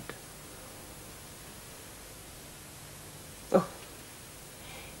have had. Oh,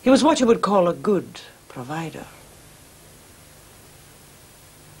 he was what you would call a good provider.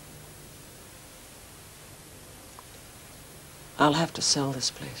 I'll have to sell this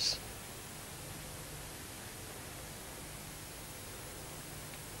place.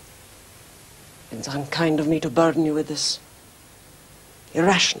 It's unkind of me to burden you with this.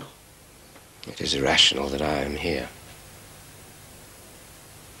 Irrational. It is irrational that I am here.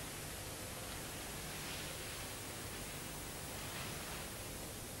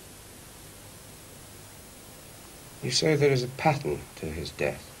 You say there is a pattern to his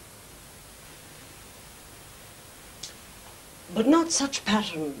death. But not such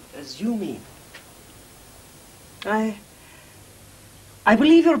pattern as you mean. I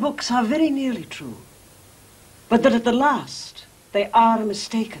believe your books are very nearly true, but that at the last they are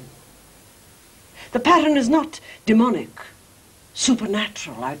mistaken. The pattern is not demonic,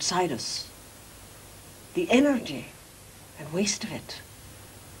 supernatural outside us. The energy and waste of it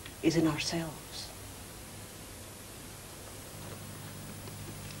is in ourselves.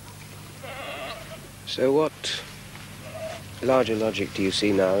 So what larger logic do you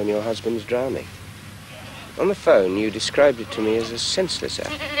see now in your husband's drowning? On the phone, you described it to me as a senseless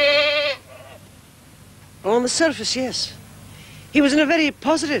act. On the surface, yes. He was in a very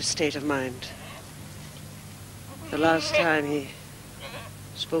positive state of mind. The last time he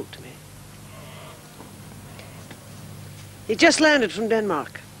spoke to me. He just landed from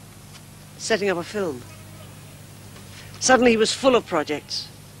Denmark, setting up a film. Suddenly he was full of projects.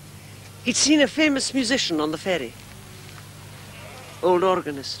 He'd seen a famous musician on the ferry. Old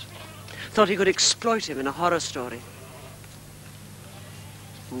organist. Thought he could exploit him in a horror story.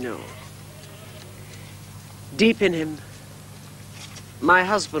 No. Deep in him, my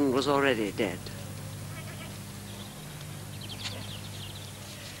husband was already dead.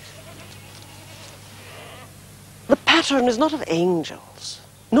 The pattern is not of angels,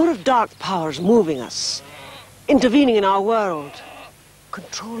 nor of dark powers moving us, intervening in our world,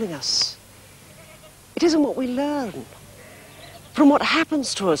 controlling us. It is in what we learn, from what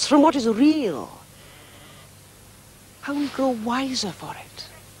happens to us, from what is real, how we grow wiser for it,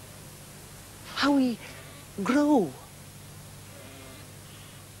 how we grow.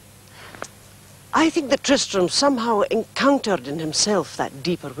 I think that Tristram somehow encountered in himself that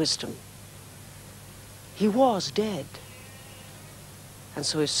deeper wisdom. He was dead, and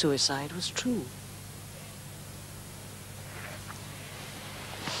so his suicide was true.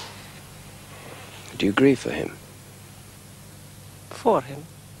 Do you grieve for him? For him,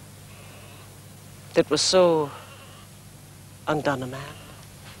 that was so undone a man.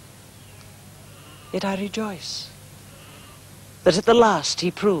 Yet I rejoice that at the last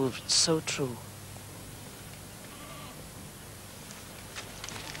he proved so true.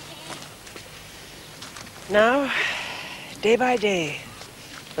 Now, day by day,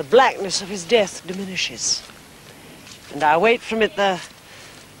 the blackness of his death diminishes, and I wait from it the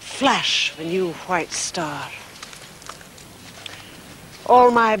flash of a new white star.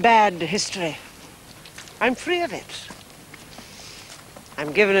 All my bad history, I'm free of it.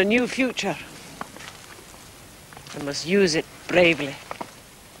 I'm given a new future. I must use it bravely.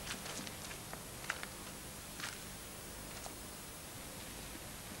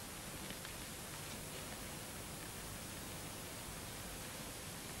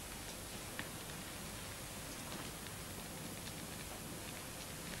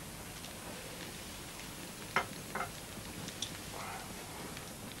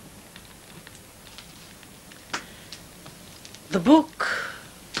 The book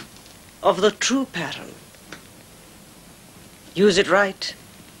of the true pattern. Use it right.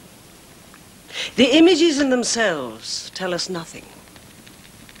 The images in themselves tell us nothing.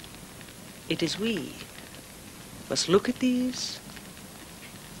 It is we must look at these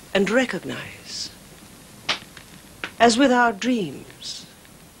and recognize, as with our dreams.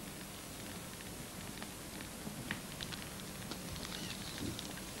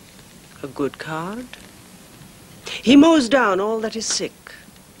 A good card. He mows down all that is sick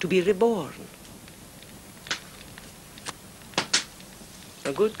to be reborn.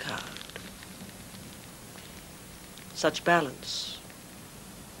 A good card. Such balance,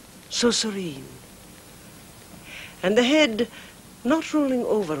 so serene. And the head not rolling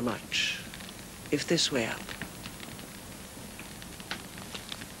over much, if this way up.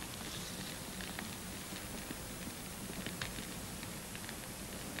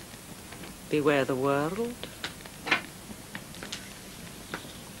 Beware the world.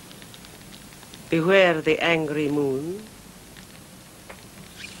 Beware the angry moon.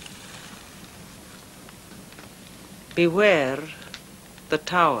 Beware the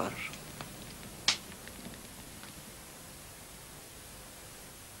tower.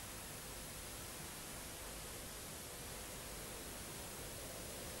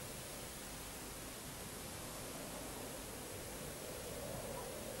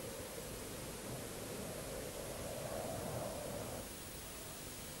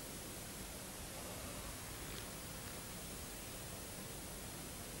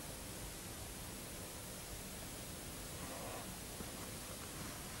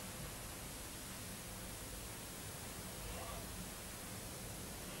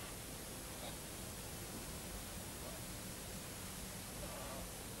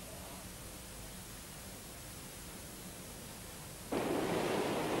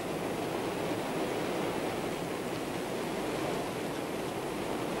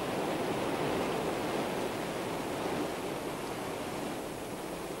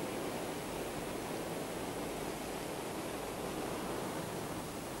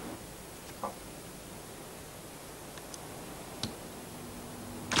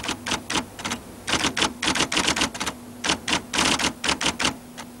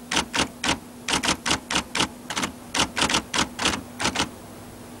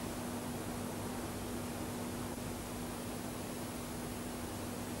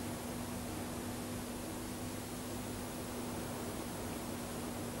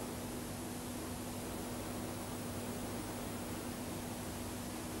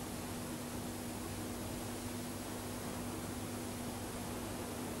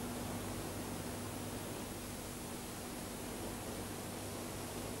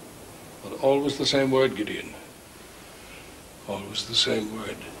 Always the same word, Gideon. Always the same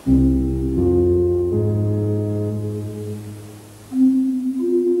word.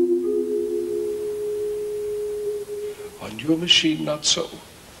 machine not so.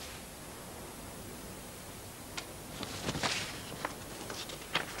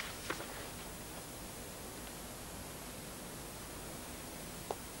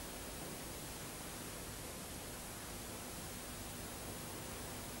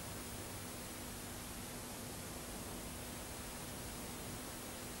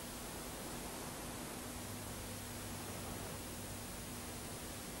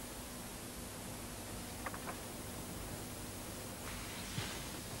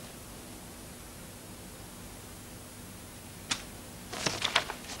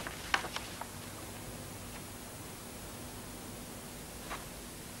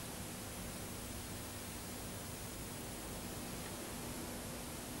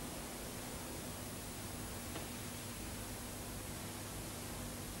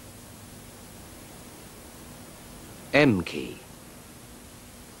 M key.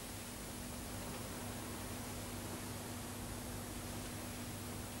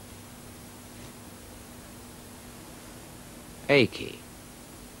 A key.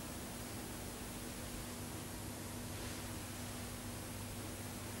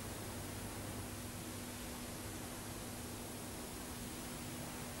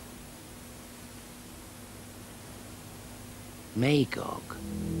 Magog.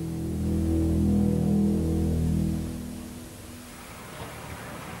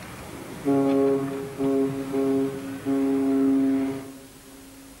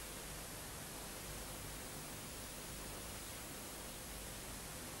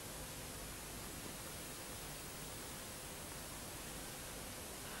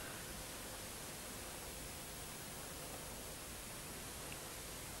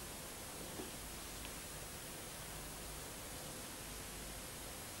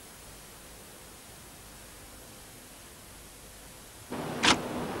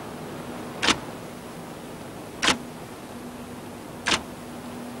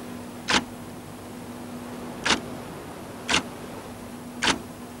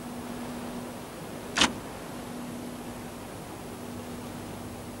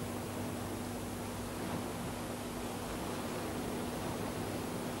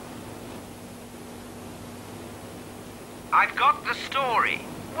 I've got the story.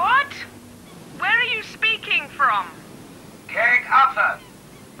 What? Where are you speaking from? Keg Uffern.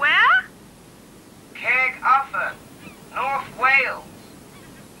 Where? Keg Uffern. North Wales.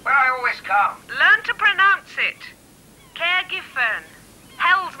 Where I always come. Learn to pronounce it. Cairgiffern.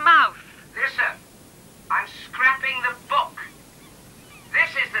 Hell's Mouth. Listen. I'm scrapping the book. This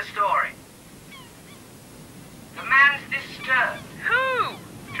is the story. The man's disturbed. Who?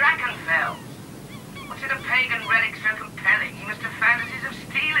 Drachenfels. What's in a pagan relic so compelling? He must have fantasies of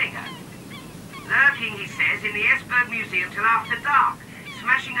stealing her. Lurking, he says, in the Esberg Museum till after dark,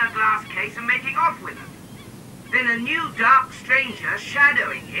 smashing her glass case and making off with her. Then a new dark stranger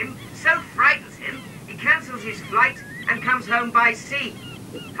shadowing him so frightens him, he cancels his flight and comes home by sea.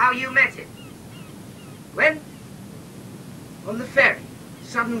 How you met him? When? On the ferry.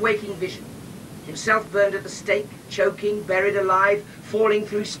 Sudden waking vision. Himself burned at the stake, choking, buried alive, falling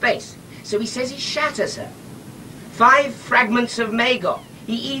through space. So he says he shatters her. 5 fragments of Magog.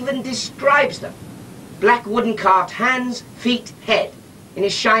 He even describes them. Black wooden carved hands, feet, head. In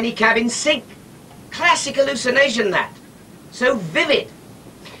his shiny cabin sink. Classic hallucination, that. So vivid.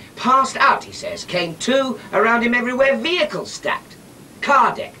 Passed out, he says. Came to, around him everywhere, vehicles stacked.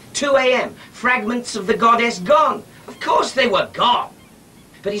 Car deck, 2 a.m. Fragments of the goddess gone. Of course they were gone.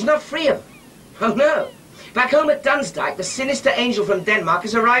 But he's not free of them. Oh no. Back home at Dunsdyke, the sinister angel from Denmark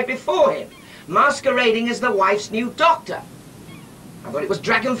has arrived before him, masquerading as the wife's new doctor. I thought it was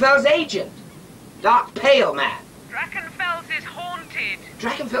Drachenfels' agent. Dark, pale man. Drachenfels is haunted.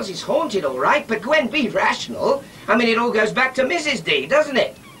 Drachenfels is haunted, all right, but Gwen, be rational. I mean, it all goes back to Mrs. D, doesn't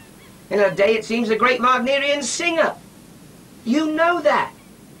it? In her day, it seems a great Wagnerian singer. You know that.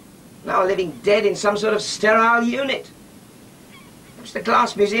 Now living dead in some sort of sterile unit. Perhaps the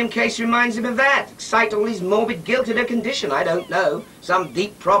glass museum case reminds him of that. Excite all his morbid guilt at her condition, I don't know. Some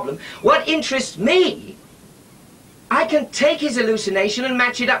deep problem. What interests me, I can take his hallucination and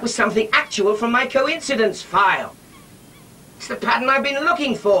match it up with something actual from my coincidence file. It's the pattern I've been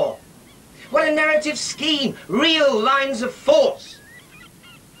looking for. What a narrative scheme. Real lines of force.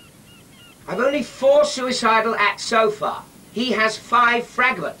 I've only 4 suicidal acts so far. He has 5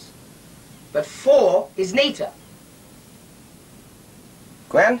 fragments. But 4 is neater.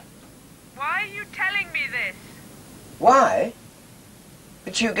 Gwen? Why are you telling me this? Why?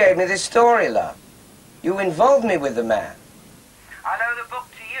 But you gave me this story, love. You involved me with the man. I owe the book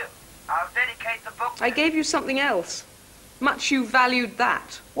to you. I'll dedicate the book to I gave you something else. Much you valued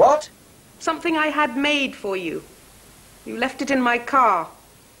that. What? Something I had made for you. You left it in my car.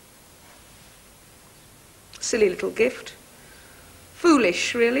 Silly little gift.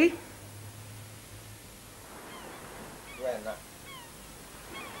 Foolish, really. Gwen,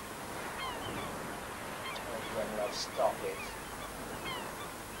 Gwen, love, stop it.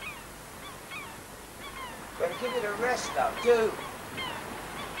 Gwen, give it a rest, love, do.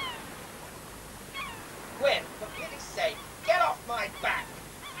 Gwen, for pity's sake, get off my back.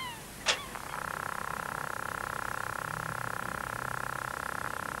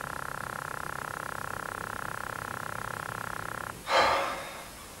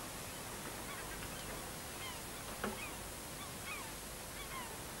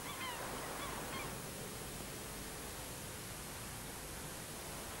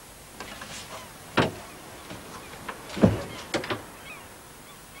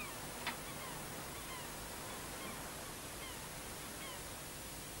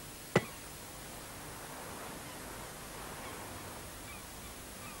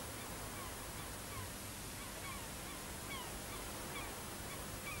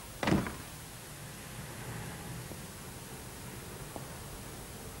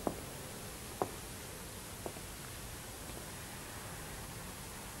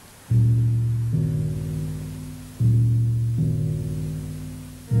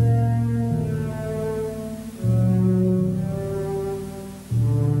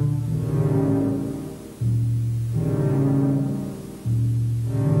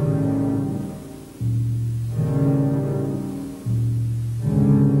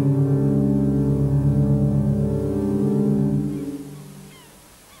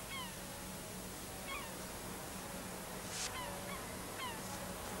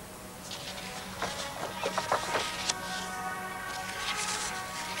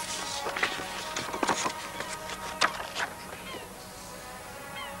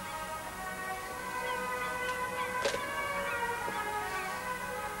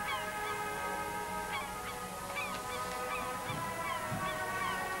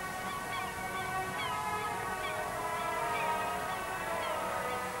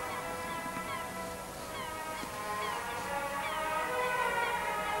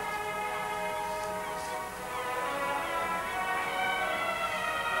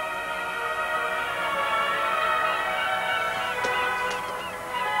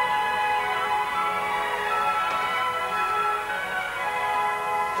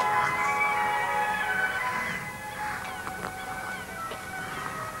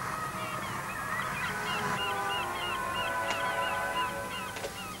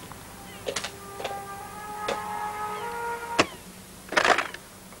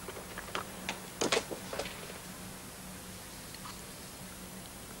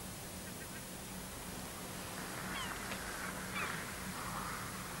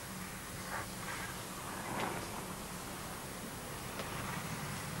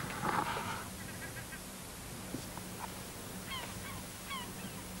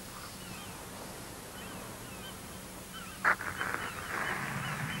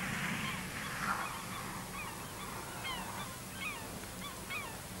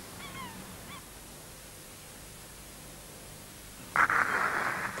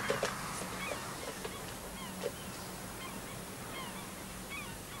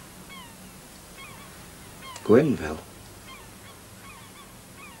 Gwenville.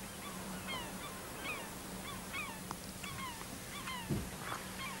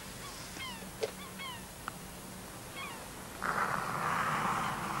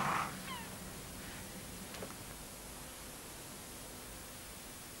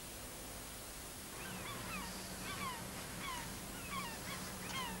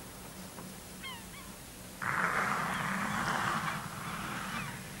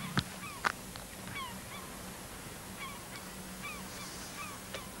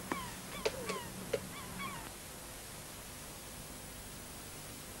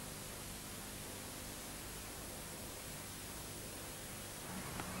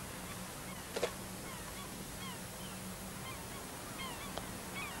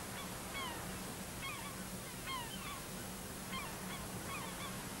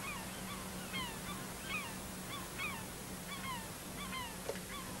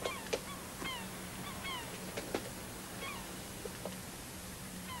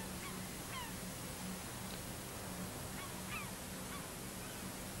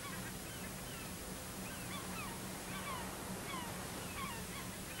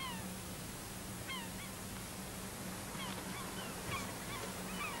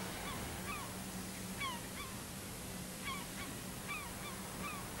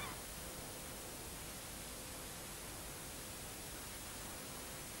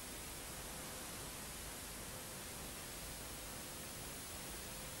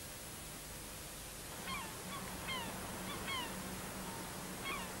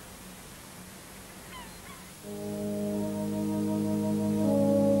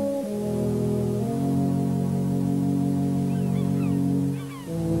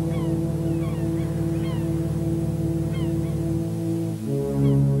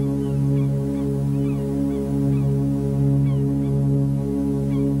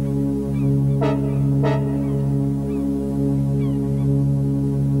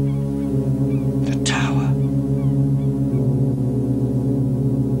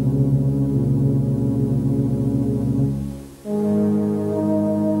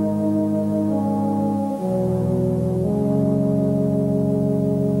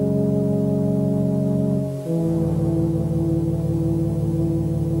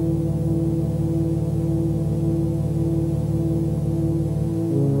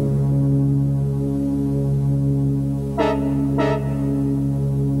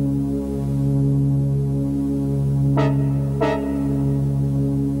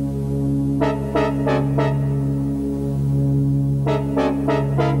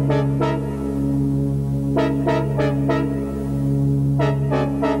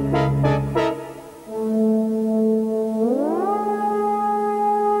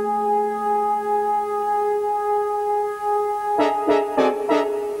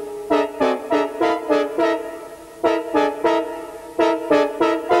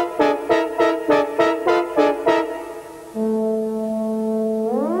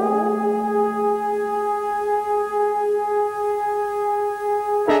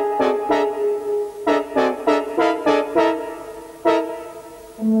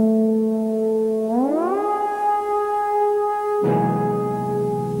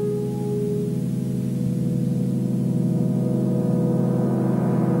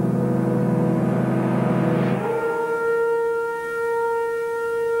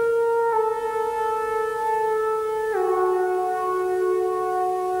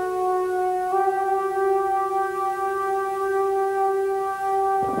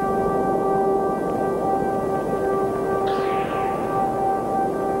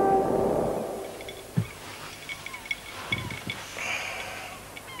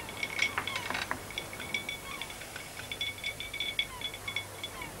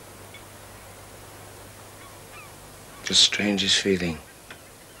 the strangest feeling.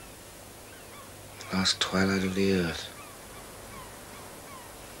 Last twilight of the earth.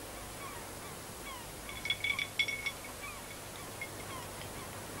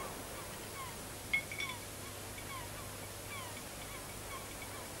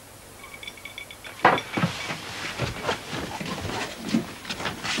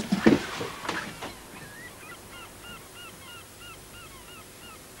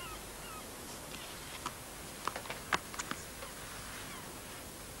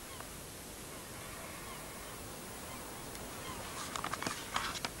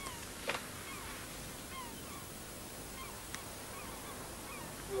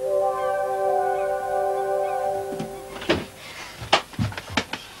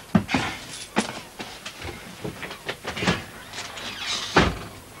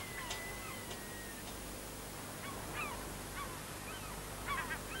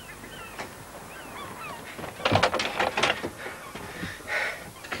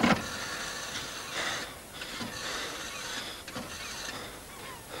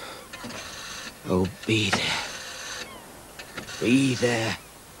 Oh, be there. Be there.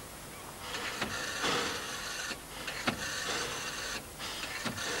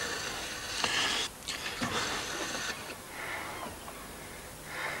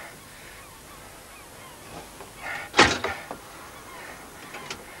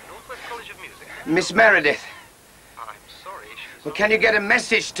 Miss Meredith. I'm sorry, Well, can you get a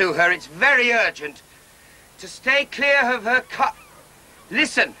message to her? It's very urgent. To stay clear of her car.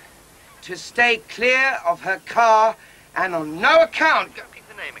 Listen. To stay clear of her car and on no account. Repeat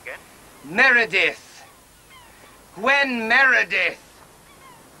the name again. Meredith. Gwen Meredith.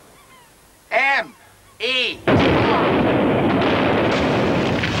 M.E.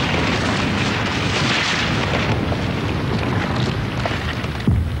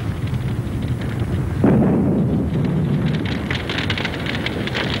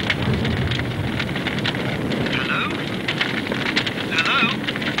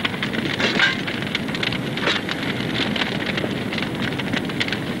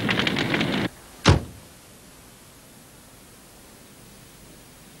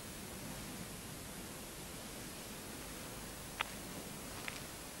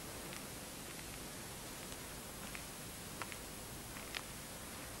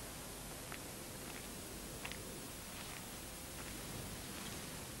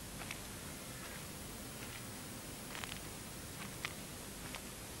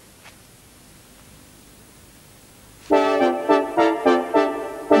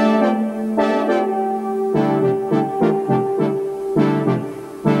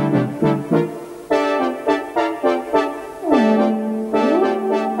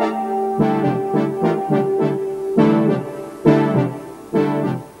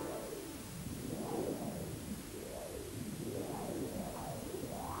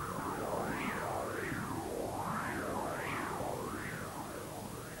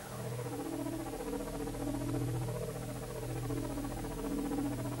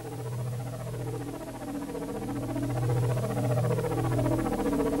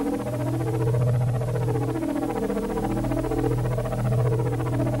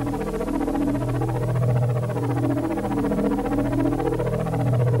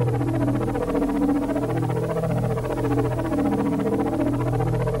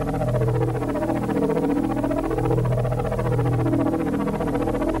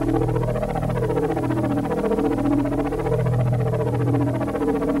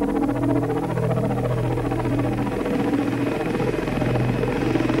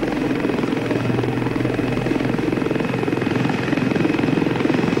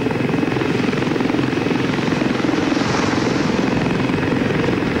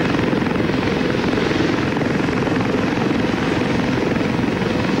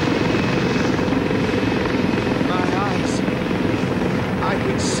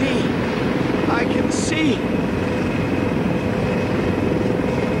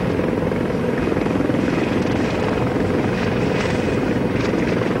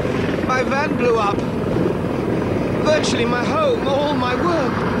 My van blew up. Virtually my home, all my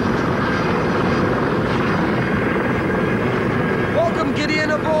work. Welcome,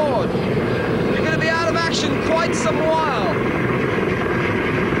 Gideon, aboard. You're going to be out of action quite some while.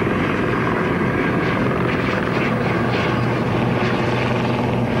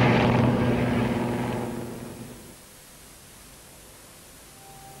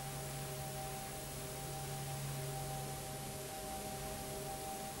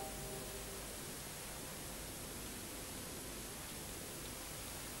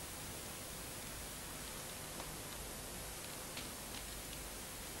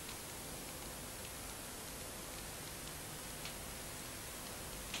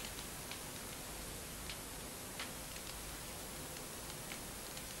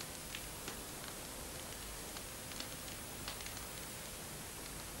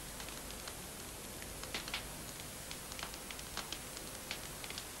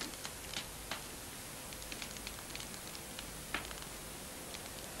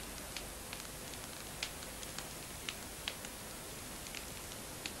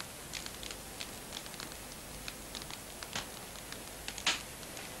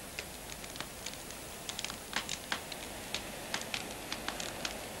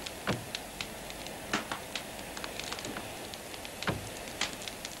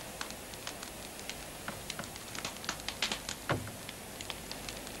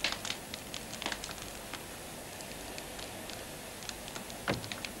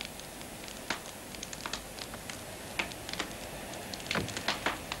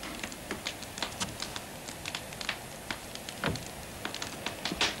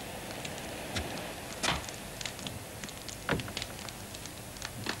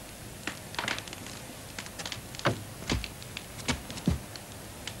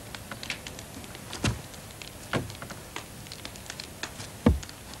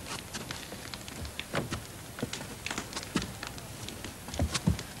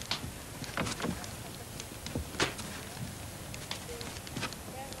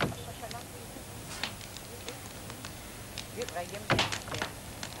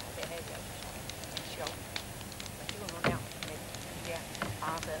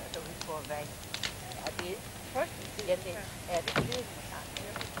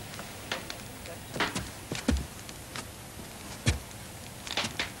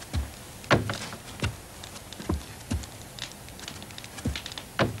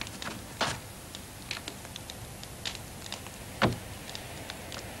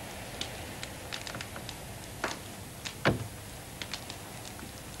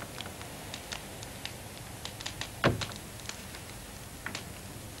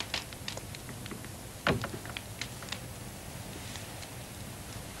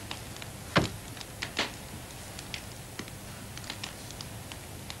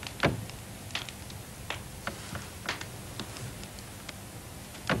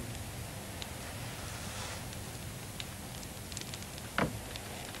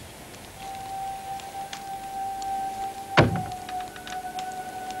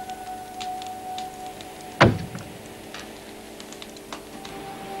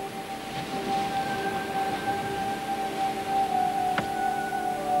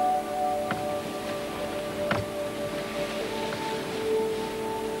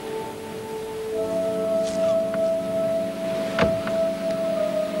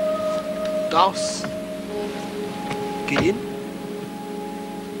 Daus. Gideon?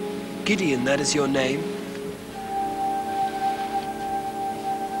 Gideon, that is your name?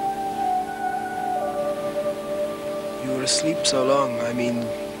 You were asleep so long. I mean,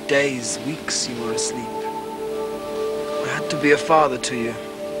 days, weeks you were asleep. I had to be a father to you.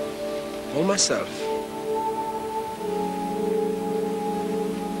 All myself.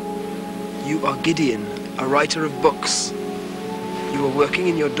 You are Gideon, a writer of books. You were working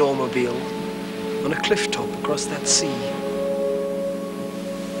in your dormobile on a cliff top across that sea.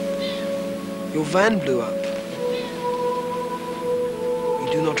 Your van blew up.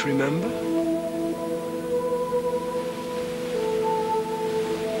 You do not remember?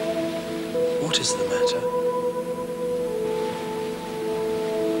 What is the matter?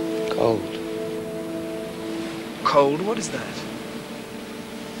 Cold. Cold? What is that?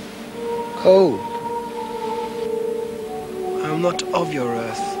 Cold. I am not of your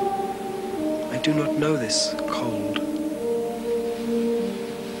earth. I do not know this cold.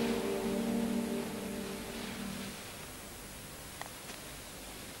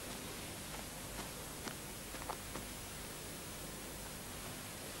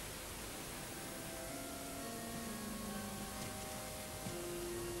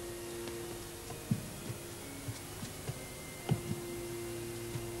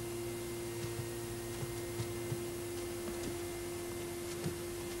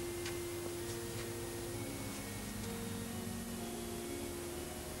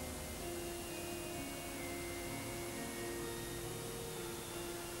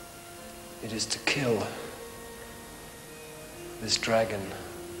 It is to kill this dragon,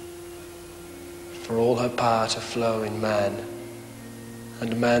 for all her power to flow in man,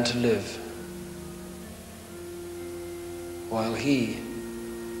 and man to live, while he,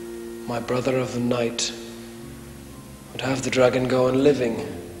 my brother of the night, would have the dragon go on living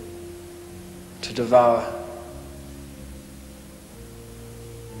to devour.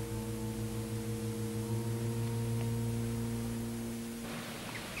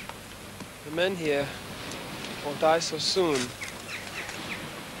 The men here won't die so soon.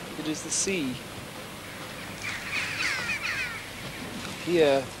 It is the sea.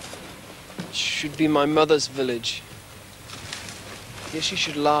 Here should be my mother's village. Here she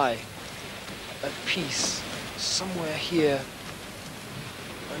should lie, at peace, somewhere here,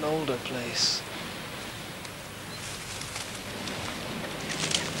 an older place.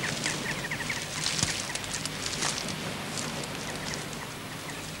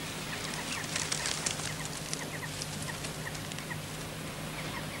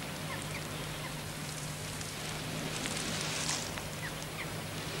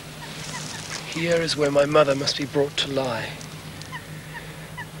 Here is where my mother must be brought to lie.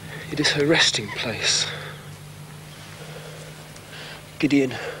 It is her resting place.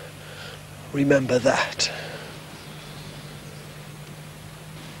 Gideon, remember that.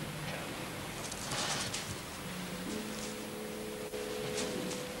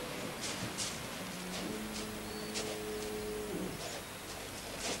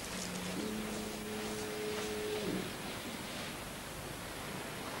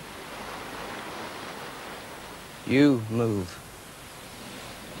 You move.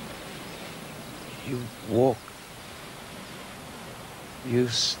 You walk. You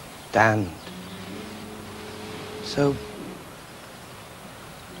stand. So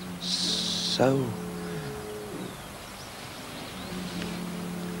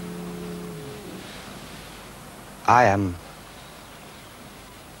I am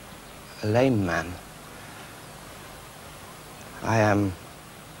a lame man. I am...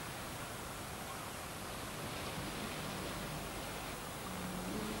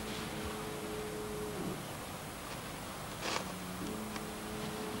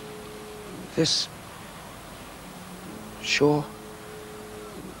 This shore,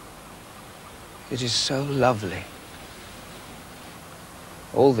 it is so lovely.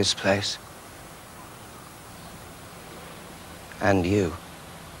 All this place. And you.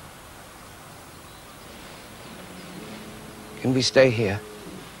 Can we stay here?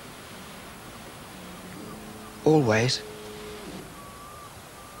 Always?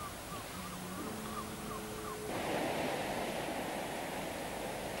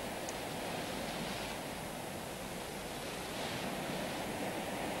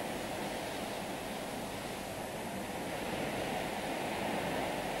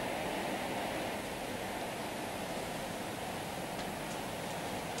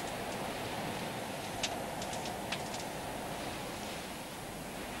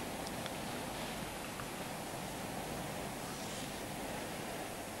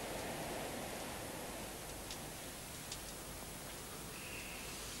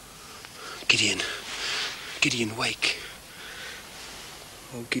 Gideon. Gideon, wake.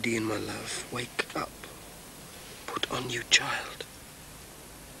 Oh, Gideon, my love, wake up. Put on you, child.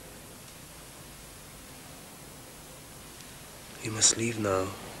 You must leave now.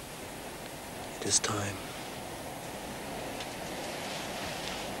 It is time.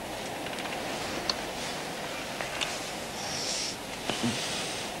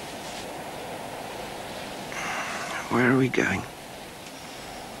 Where are we going?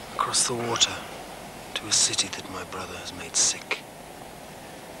 Across the water to a city that my brother has made sick.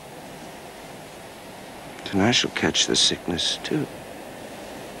 Then I shall catch the sickness too.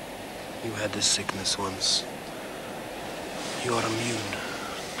 You had this sickness once. You are immune.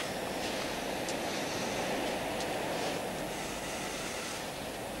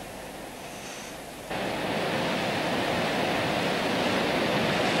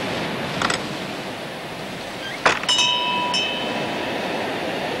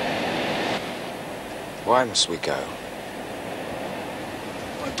 Why must we go?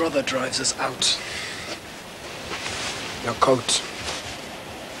 My brother drives us out. Your coat.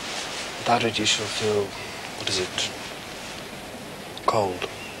 Without it you shall feel, what is it? Cold.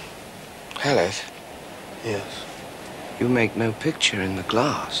 Heleth? Yes. You make no picture in the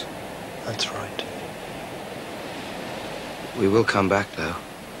glass. That's right. We will come back, though.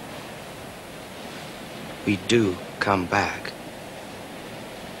 We do come back.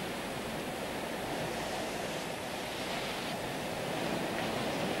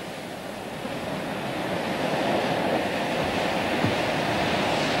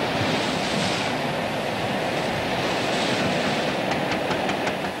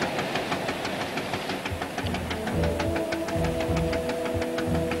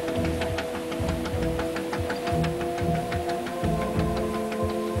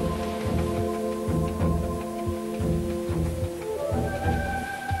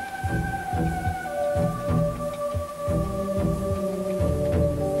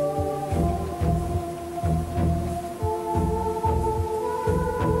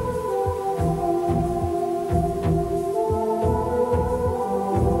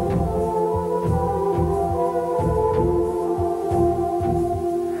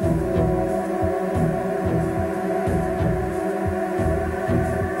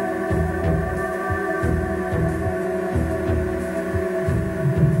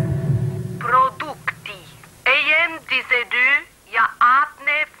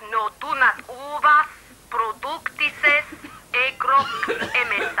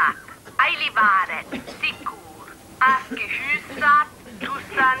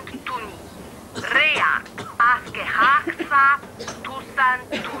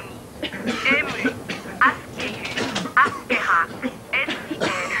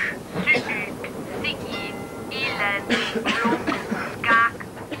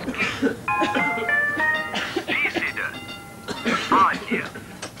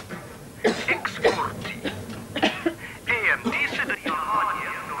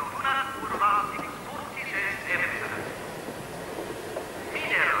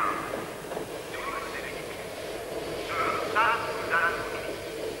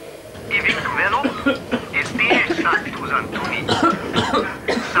 Evig kväll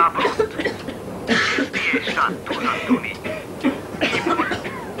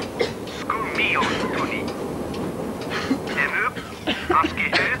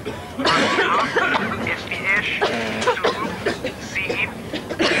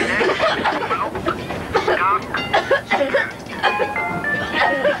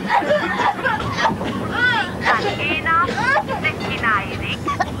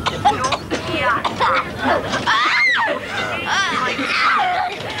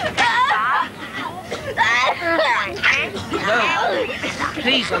No,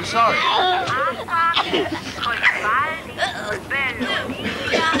 please, I'm sorry.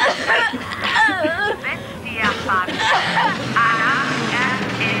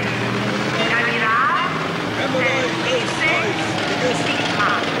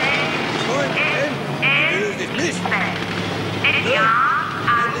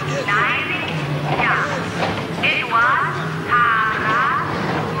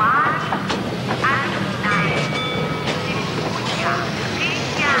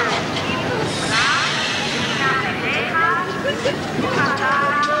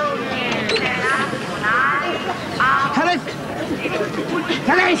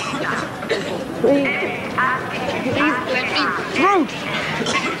 Police! Please let me through!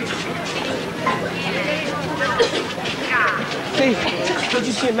 Please, did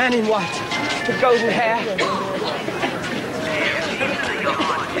you see a man in white with golden hair?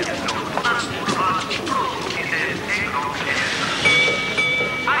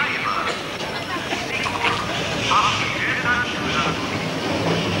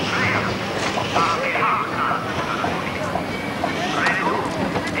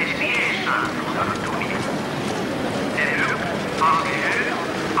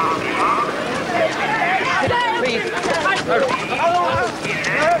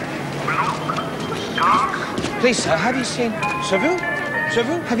 Please, sir, have you seen...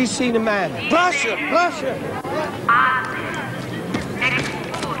 Have you seen a man? Blasher!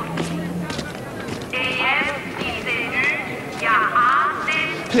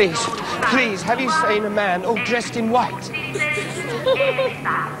 Please, have you seen a man all dressed in white?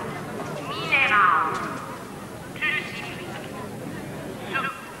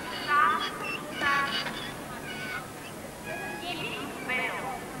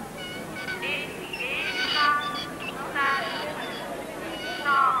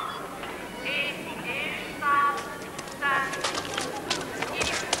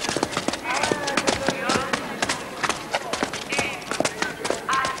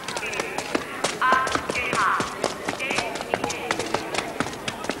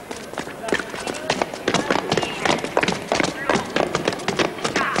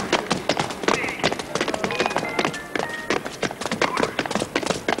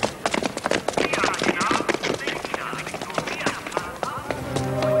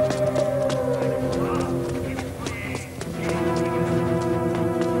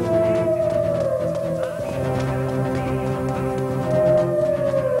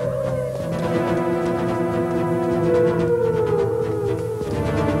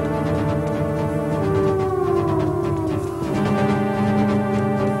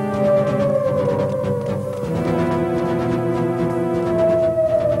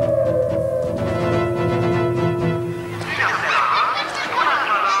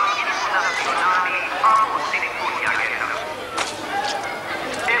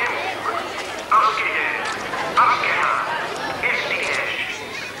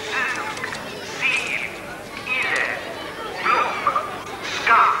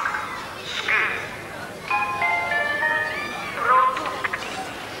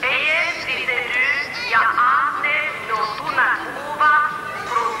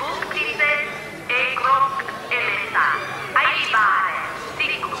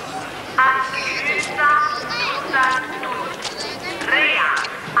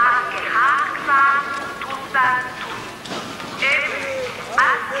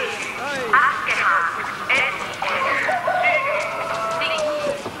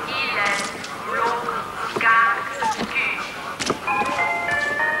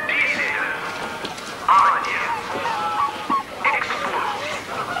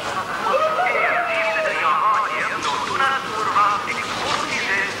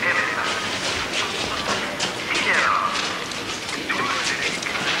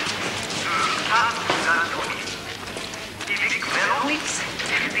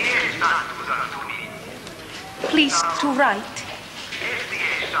 Please to write.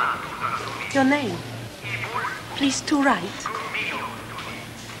 Your name. Please to write.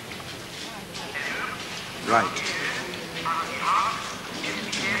 Right.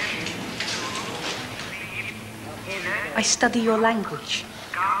 I study your language.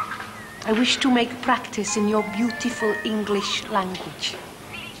 I wish to make practice in your beautiful English language.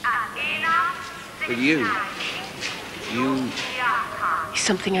 But you...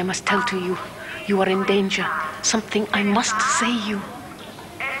 Something I must tell to you. You are in danger. Something I must say you.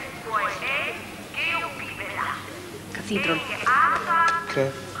 Cathedral.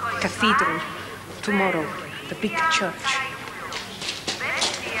 Cathedral. Tomorrow, the big church.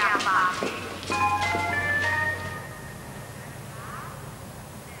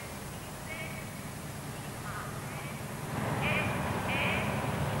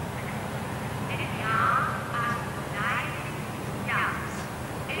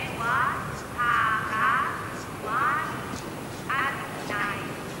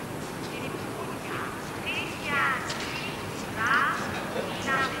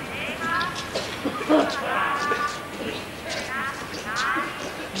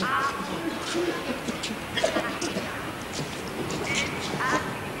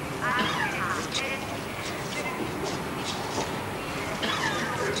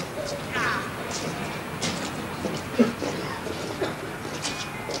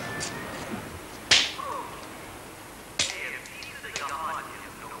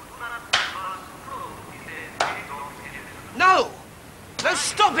 No! No,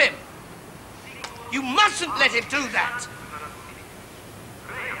 stop him! You mustn't let him do that!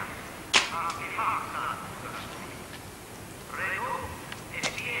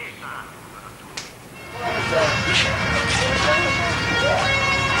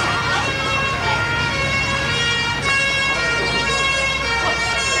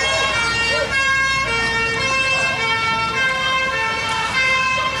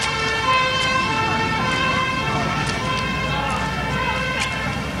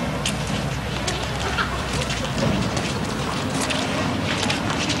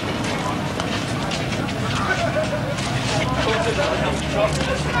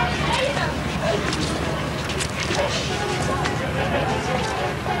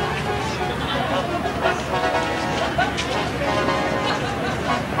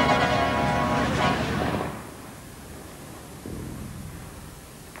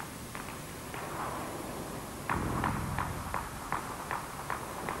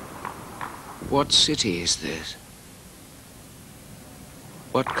 What city is this?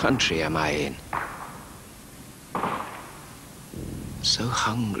 What country am I in? So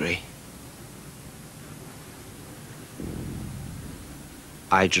hungry.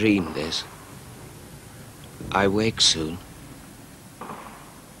 I dream this. I wake soon.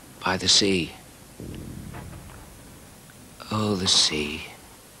 By the sea. Oh, the sea.